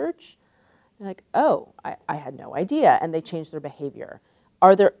that research. They're like, oh, I had no idea, and they change their behavior.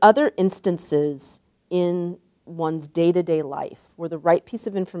 Are there other instances in one's day-to-day life where the right piece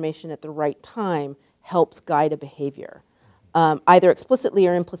of information at the right time helps guide a behavior? Either explicitly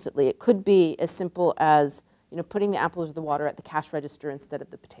or implicitly. It could be as simple as, you know, putting the apples or the water at the cash register instead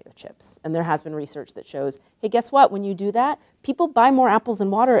of the potato chips. And there has been research that shows, hey, guess what? When you do that, people buy more apples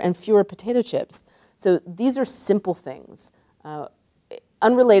and water and fewer potato chips. So these are simple things,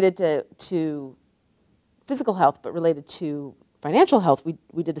 unrelated to physical health, but related to financial health.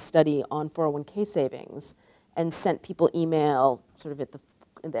 We did a study on 401k savings and sent people email sort of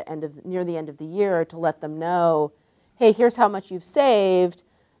near the end of the year to let them know, hey, here's how much you've saved.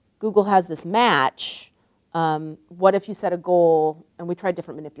 Google has this match. What if you set a goal? And we tried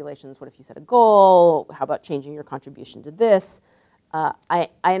different manipulations. What if you set a goal? How about changing your contribution to this? I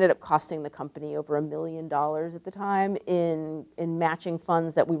ended up costing the company over $1 million at the time in matching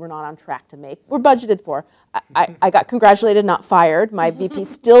funds that we were not on track to make. We're budgeted for. I got congratulated, not fired. My VP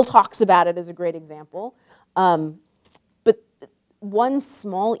still talks about it as a great example. But one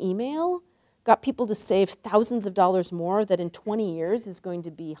small email got people to save thousands of dollars more that in 20 years is going to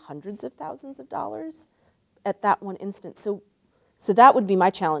be hundreds of thousands of dollars at that one instance. So that would be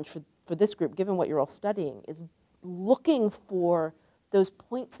my challenge for this group, given what you're all studying, is looking for those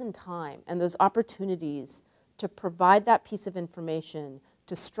points in time and those opportunities to provide that piece of information,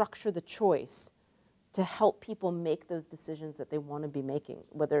 to structure the choice, to help people make those decisions that they want to be making,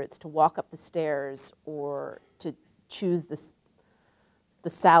 whether it's to walk up the stairs or to choose the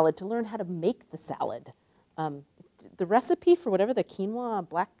salad, to learn how to make the salad. The recipe for whatever the quinoa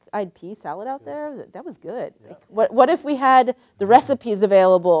black-eyed pea salad out there, that was good. Yeah. Like, what if we had the recipes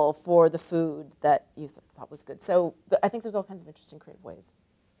available for the food that you thought was good? So I think there's all kinds of interesting creative ways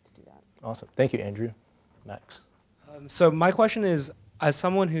to do that. Awesome. Thank you, Andrew. Max. So my question is, as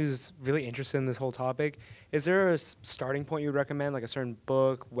someone who's really interested in this whole topic, is there a starting point you would recommend, like a certain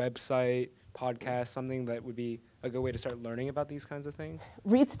book, website, podcast, something that would be a good way to start learning about these kinds of things?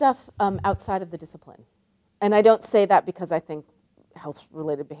 Read stuff outside of the discipline. And I don't say that because I think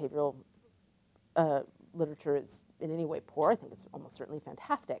health-related behavioral literature is in any way poor. I think it's almost certainly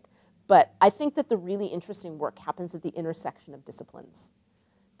fantastic. But I think that the really interesting work happens at the intersection of disciplines.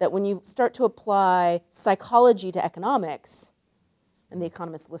 That when you start to apply psychology to economics, and the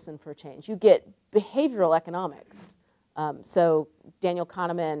economists listen for a change, you get behavioral economics. So Daniel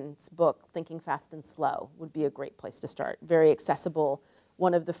Kahneman's book, Thinking Fast and Slow, would be a great place to start. Very accessible.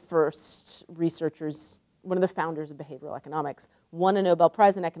 One of the first researchers, one of the founders of behavioral economics, won a Nobel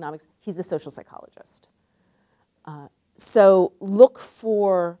Prize in economics. He's a social psychologist. So look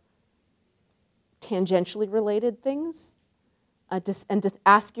for tangentially related things, and to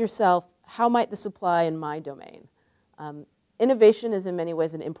ask yourself, how might this apply in my domain? Innovation is in many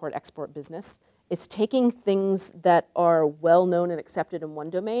ways an import-export business. It's taking things that are well known and accepted in one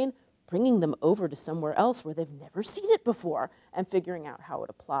domain, bringing them over to somewhere else where they've never seen it before, and figuring out how it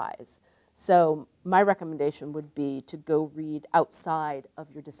applies. So my recommendation would be to go read outside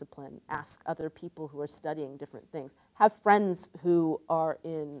of your discipline, ask other people who are studying different things, have friends who are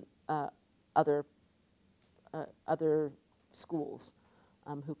in other schools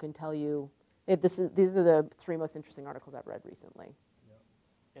who can tell you, these are the 3 most interesting articles I've read recently.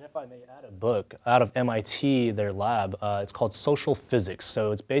 And if I may add a book out of MIT, their lab, it's called Social Physics.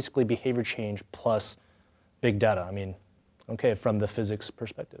 So it's basically behavior change plus big data. I mean, okay, from the physics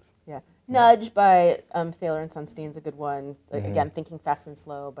perspective. Yeah. Nudge by Thaler and Sunstein is a good one. Again, Thinking Fast and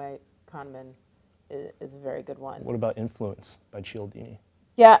Slow by Kahneman is a very good one. What about Influence by Cialdini?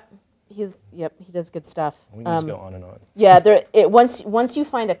 Yeah, he does good stuff. We can just go on and on. Yeah, once you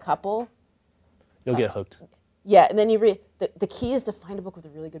find a couple, you'll get hooked. Yeah, and then you read. The key is to find a book with a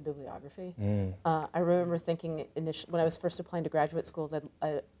really good bibliography. I remember thinking initially, when I was first applying to graduate schools,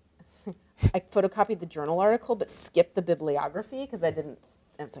 I photocopied the journal article but skipped the bibliography because I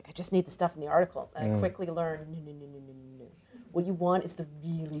was like, I just need the stuff in the article. And I quickly learned, no. What you want is the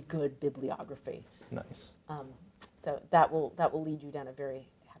really good bibliography. Nice. So that will lead you down a very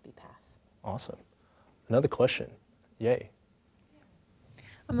happy path. Awesome. Another question. Yay.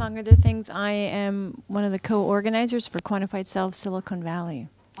 Among other things, I am one of the co-organizers for Quantified Self Silicon Valley.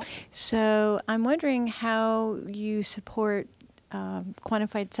 So I'm wondering how you support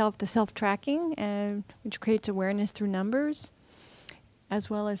Quantified Self, the self-tracking, which creates awareness through numbers, as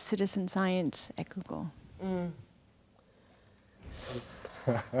well as citizen science at Google.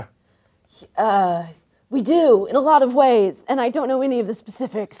 We do, in a lot of ways, and I don't know any of the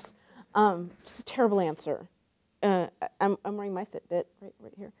specifics. Just a terrible answer. I'm wearing my Fitbit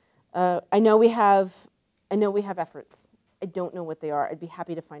right here. I know we have efforts. I don't know what they are. I'd be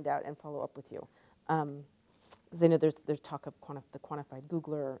happy to find out and follow up with you. Because I know there's talk of the quantified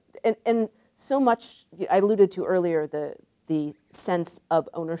Googler, and so much I alluded to earlier, the sense of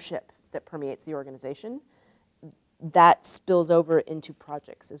ownership that permeates the organization. That spills over into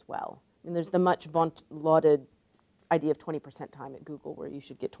projects as well. And there's the much lauded idea of 20% time at Google, where you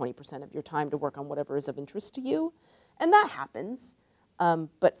should get 20% of your time to work on whatever is of interest to you. And that happens.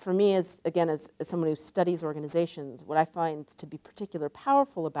 But for me, as someone who studies organizations, what I find to be particularly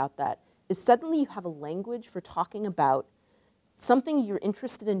powerful about that is suddenly you have a language for talking about something you're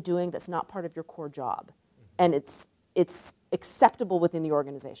interested in doing that's not part of your core job. And it's acceptable within the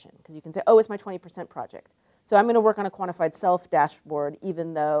organization. Because you can say, oh, it's my 20% project. So I'm going to work on a quantified self dashboard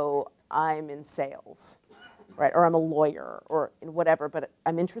even though I'm in sales, right? Or I'm a lawyer or whatever, but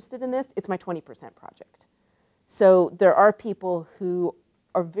I'm interested in this. It's my 20% project. So there are people who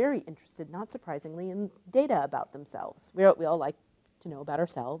are very interested, not surprisingly, in data about themselves. We all like to know about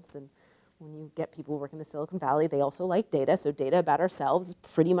ourselves, and when you get people who work in the Silicon Valley, they also like data, so data about ourselves is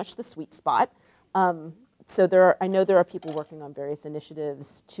pretty much the sweet spot. So I know there are people working on various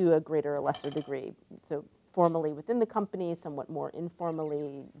initiatives to a greater or lesser degree. So formally within the company, somewhat more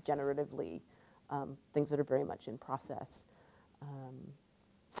informally, generatively, things that are very much in process.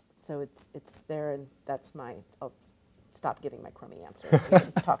 So it's there, and that's I'll stop giving my crummy answer. We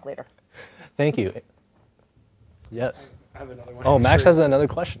can talk later. Thank you. Yes. I have another one. Oh, Max has another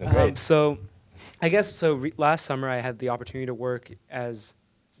question. Great. So I guess, last summer I had the opportunity to work as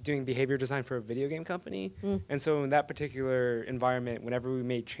doing behavior design for a video game company. And so in that particular environment, whenever we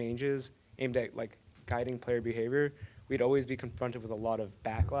made changes aimed at guiding player behavior, we'd always be confronted with a lot of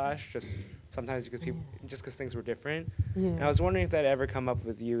backlash, just sometimes because things were different. Yeah. And I was wondering if that ever come up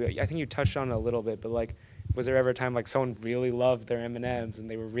with you. I think you touched on it a little bit, but was there ever a time someone really loved their M&Ms and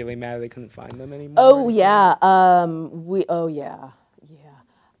they were really mad they couldn't find them anymore? Oh yeah,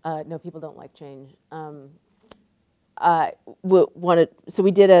 no, people don't like change.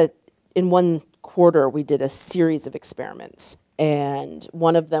 In one quarter we did a series of experiments, and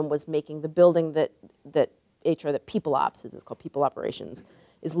one of them was making the building that People Ops is called People Operations,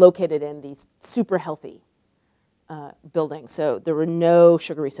 is located in these super healthy buildings. So there were no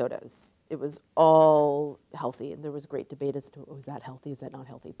sugary sodas. It was all healthy, and there was great debate as to, is that healthy, is that not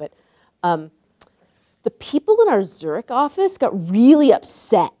healthy? But the people in our Zurich office got really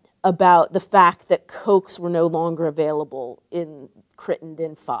upset about the fact that Cokes were no longer available in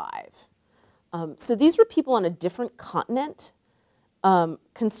Crittenden 5. So these were people on a different continent,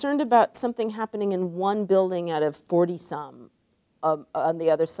 concerned about something happening in one building out of 40-some on the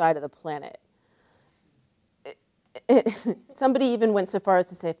other side of the planet. Somebody even went so far as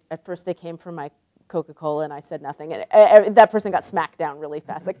to say at first they came for my Coca-Cola, and I said nothing. And that person got smacked down really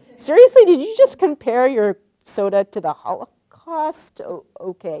fast. Like, seriously, did you just compare your soda to the Holocaust?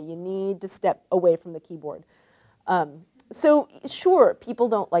 Okay, you need to step away from the keyboard. So sure, people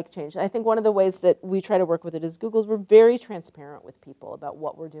don't like change. I think one of the ways that we try to work with it is Google's, we're very transparent with people about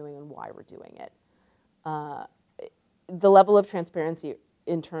what we're doing and why we're doing it. The level of transparency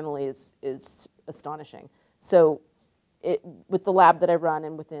internally is astonishing. So with the lab that I run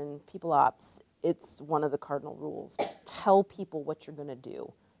and within People Ops, it's one of the cardinal rules. Tell people what you're going to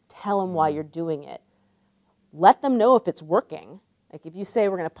do. Tell them why you're doing it. Let them know if it's working. Like if you say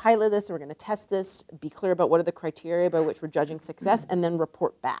we're going to pilot this or we're going to test this, be clear about what are the criteria by which we're judging success, and then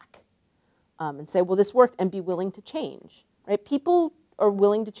report back. And say, well, this worked, and be willing to change. Right? People are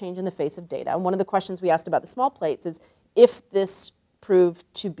willing to change in the face of data. And one of the questions we asked about the small plates is, if this proved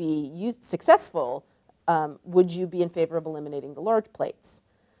to be successful, would you be in favor of eliminating the large plates?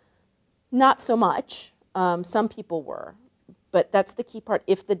 Not so much. Some people were. But that's the key part,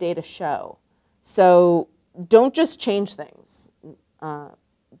 if the data show. So don't just change things,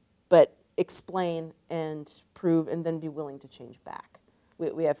 but explain and prove, and then be willing to change back.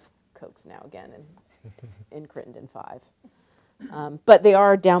 We have Cokes now again in Crittenden 5. But they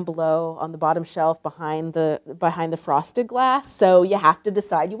are down below on the bottom shelf behind the frosted glass, so you have to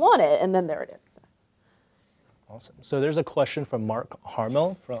decide you want it, and then there it is. Awesome. So there's a question from Mark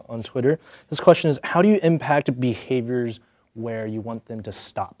Harmel on Twitter. This question is, how do you impact behaviors where you want them to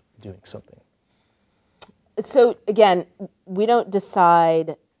stop doing something? So again, we don't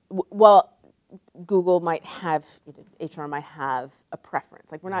decide, well, Google might have, HR might have a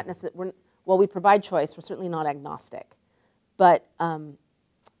preference. Like we're not necessarily, well, we provide choice, we're certainly not agnostic. But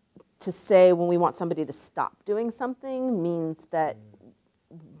to say when we want somebody to stop doing something means that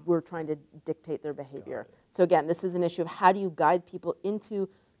we're trying to dictate their behavior. So again, this is an issue of how do you guide people into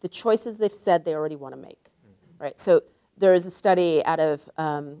the choices they've said they already want to make, right? So there is a study out of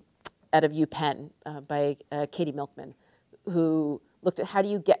UPenn by Katie Milkman, who looked at how do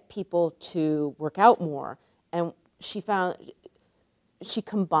you get people to work out more, and she found she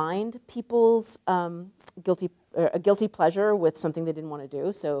combined people's guilty pleasure with something they didn't want to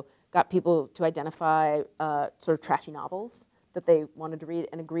do. So got people to identify sort of trashy novels that they wanted to read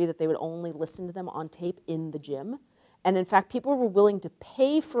and agree that they would only listen to them on tape in the gym. And in fact, people were willing to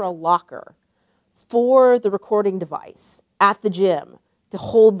pay for a locker for the recording device at the gym to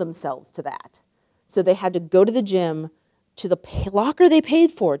hold themselves to that. So they had to go to the gym, to the locker they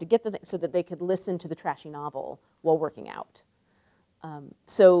paid for to get the thing, so that they could listen to the trashy novel while working out.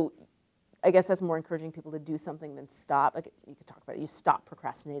 So I guess that's more encouraging people to do something than stop. Like you could talk about it. You stop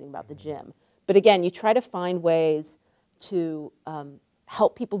procrastinating about the gym. But again, you try to find ways to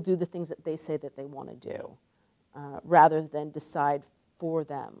help people do the things that they say that they want to do, rather than decide for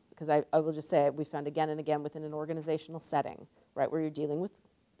them. Because I will just say, we found again and again within an organizational setting, right, where you're dealing with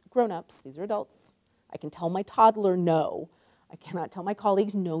grown-ups, these are adults. I can tell my toddler no. I cannot tell my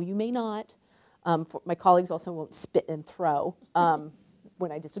colleagues no, you may not. My colleagues also won't spit and throw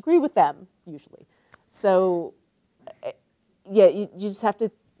when I disagree with them, usually. So, yeah, you just have to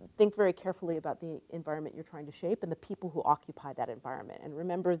think very carefully about the environment you're trying to shape and the people who occupy that environment. And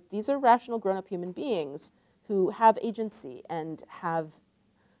remember, these are rational, grown-up human beings who have agency and have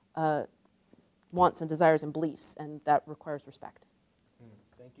wants and desires and beliefs, and that requires respect.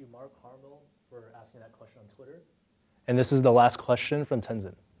 Thank you, Mark Harmel, for asking that question on Twitter. And this is the last question from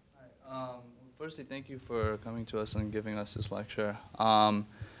Tenzin. Hi. Firstly, thank you for coming to us and giving us this lecture. I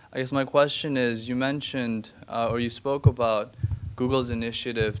guess my question is, you mentioned, or you spoke about Google's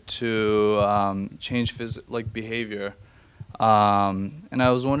initiative to change behavior. And I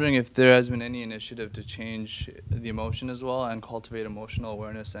was wondering if there has been any initiative to change the emotion as well and cultivate emotional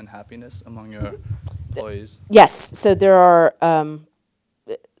awareness and happiness among your employees. Yes, so there are,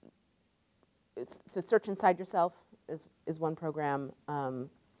 so Search Inside Yourself is one program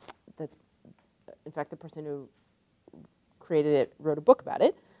that's, in fact, the person who created it wrote a book about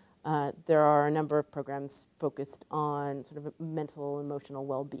it. There are a number of programs focused on sort of mental, emotional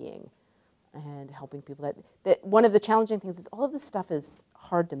well-being and helping people. That one of the challenging things is all of this stuff is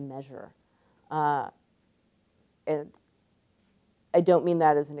hard to measure. And I don't mean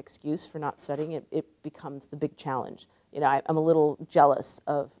that as an excuse for not studying it. It becomes the big challenge. You know, I'm a little jealous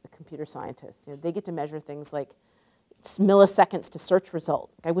of the computer scientists. You know, they get to measure things like milliseconds to search result.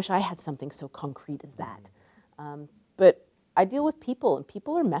 I wish I had something so concrete as that. But I deal with people, and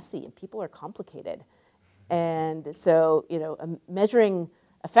people are messy, and people are complicated. And so, you know, measuring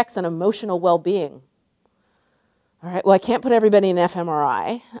effects on emotional well-being, All right, well, I can't put everybody in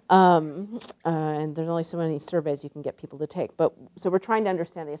fMRI, and there's only so many surveys you can get people to take. But so we're trying to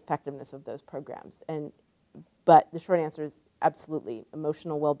understand the effectiveness of those programs. But the short answer is absolutely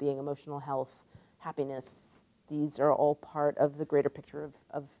emotional well-being, emotional health, happiness. These are all part of the greater picture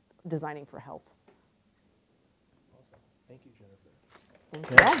of designing for health. Awesome. Thank you, Jennifer.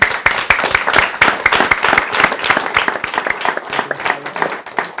 Thank you.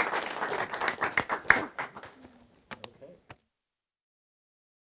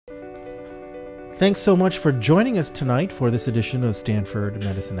 Thanks so much for joining us tonight for this edition of Stanford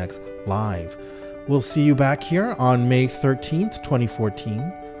Medicine X Live. We'll see you back here on May 13th, 2014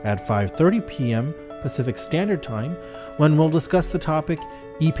 at 5:30 p.m. Pacific Standard Time when we'll discuss the topic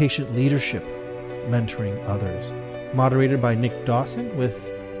E-Patient Leadership, Mentoring Others, moderated by Nick Dawson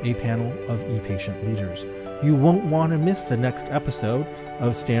with a panel of e-patient leaders. You won't want to miss the next episode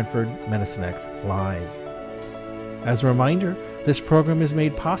of Stanford Medicine X Live. As a reminder, this program is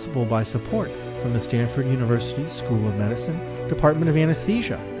made possible by support from the Stanford University School of Medicine, Department of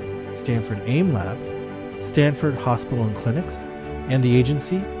Anesthesia, Stanford AIM Lab, Stanford Hospital and Clinics, and the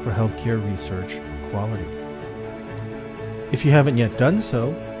Agency for Healthcare Research Quality. If you haven't yet done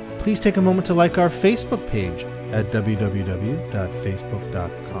so, please take a moment to like our Facebook page at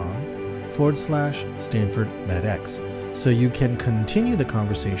www.facebook.com/StanfordMedX so you can continue the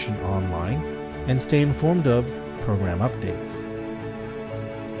conversation online and stay informed of program updates.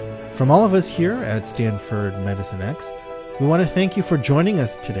 From all of us here at Stanford Medicine X, we want to thank you for joining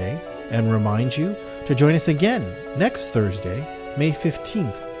us today and remind you to join us again next Thursday, May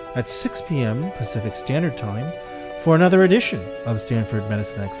 15th at 6 p.m. Pacific Standard Time for another edition of Stanford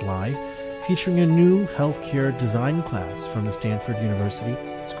Medicine X Live, featuring a new healthcare design class from the Stanford University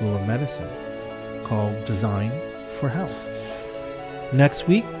School of Medicine called Design for Health. Next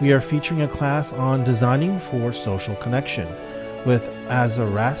week, we are featuring a class on designing for social connection with Aza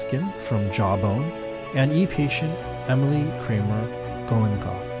Raskin from Jawbone and e-patient Emily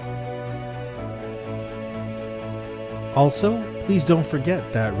Kramer-Golenkoff. Also, please don't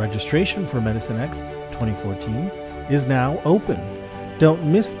forget that registration for Medicine X 2014 is now open. Don't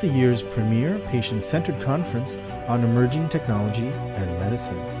miss the year's premier patient-centered conference on emerging technology and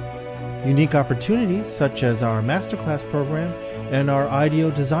medicine. Unique opportunities such as our masterclass program and our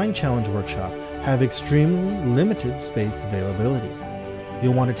IDEO Design Challenge workshop have extremely limited space availability.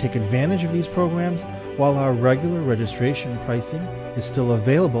 You'll want to take advantage of these programs while our regular registration pricing is still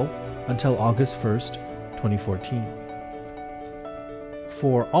available until August 1st, 2014.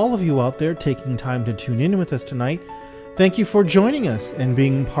 For all of you out there taking time to tune in with us tonight, thank you for joining us and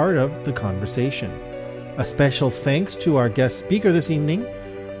being part of the conversation. A special thanks to our guest speaker this evening.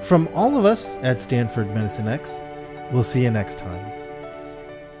 From all of us at Stanford Medicine X, we'll see you next time.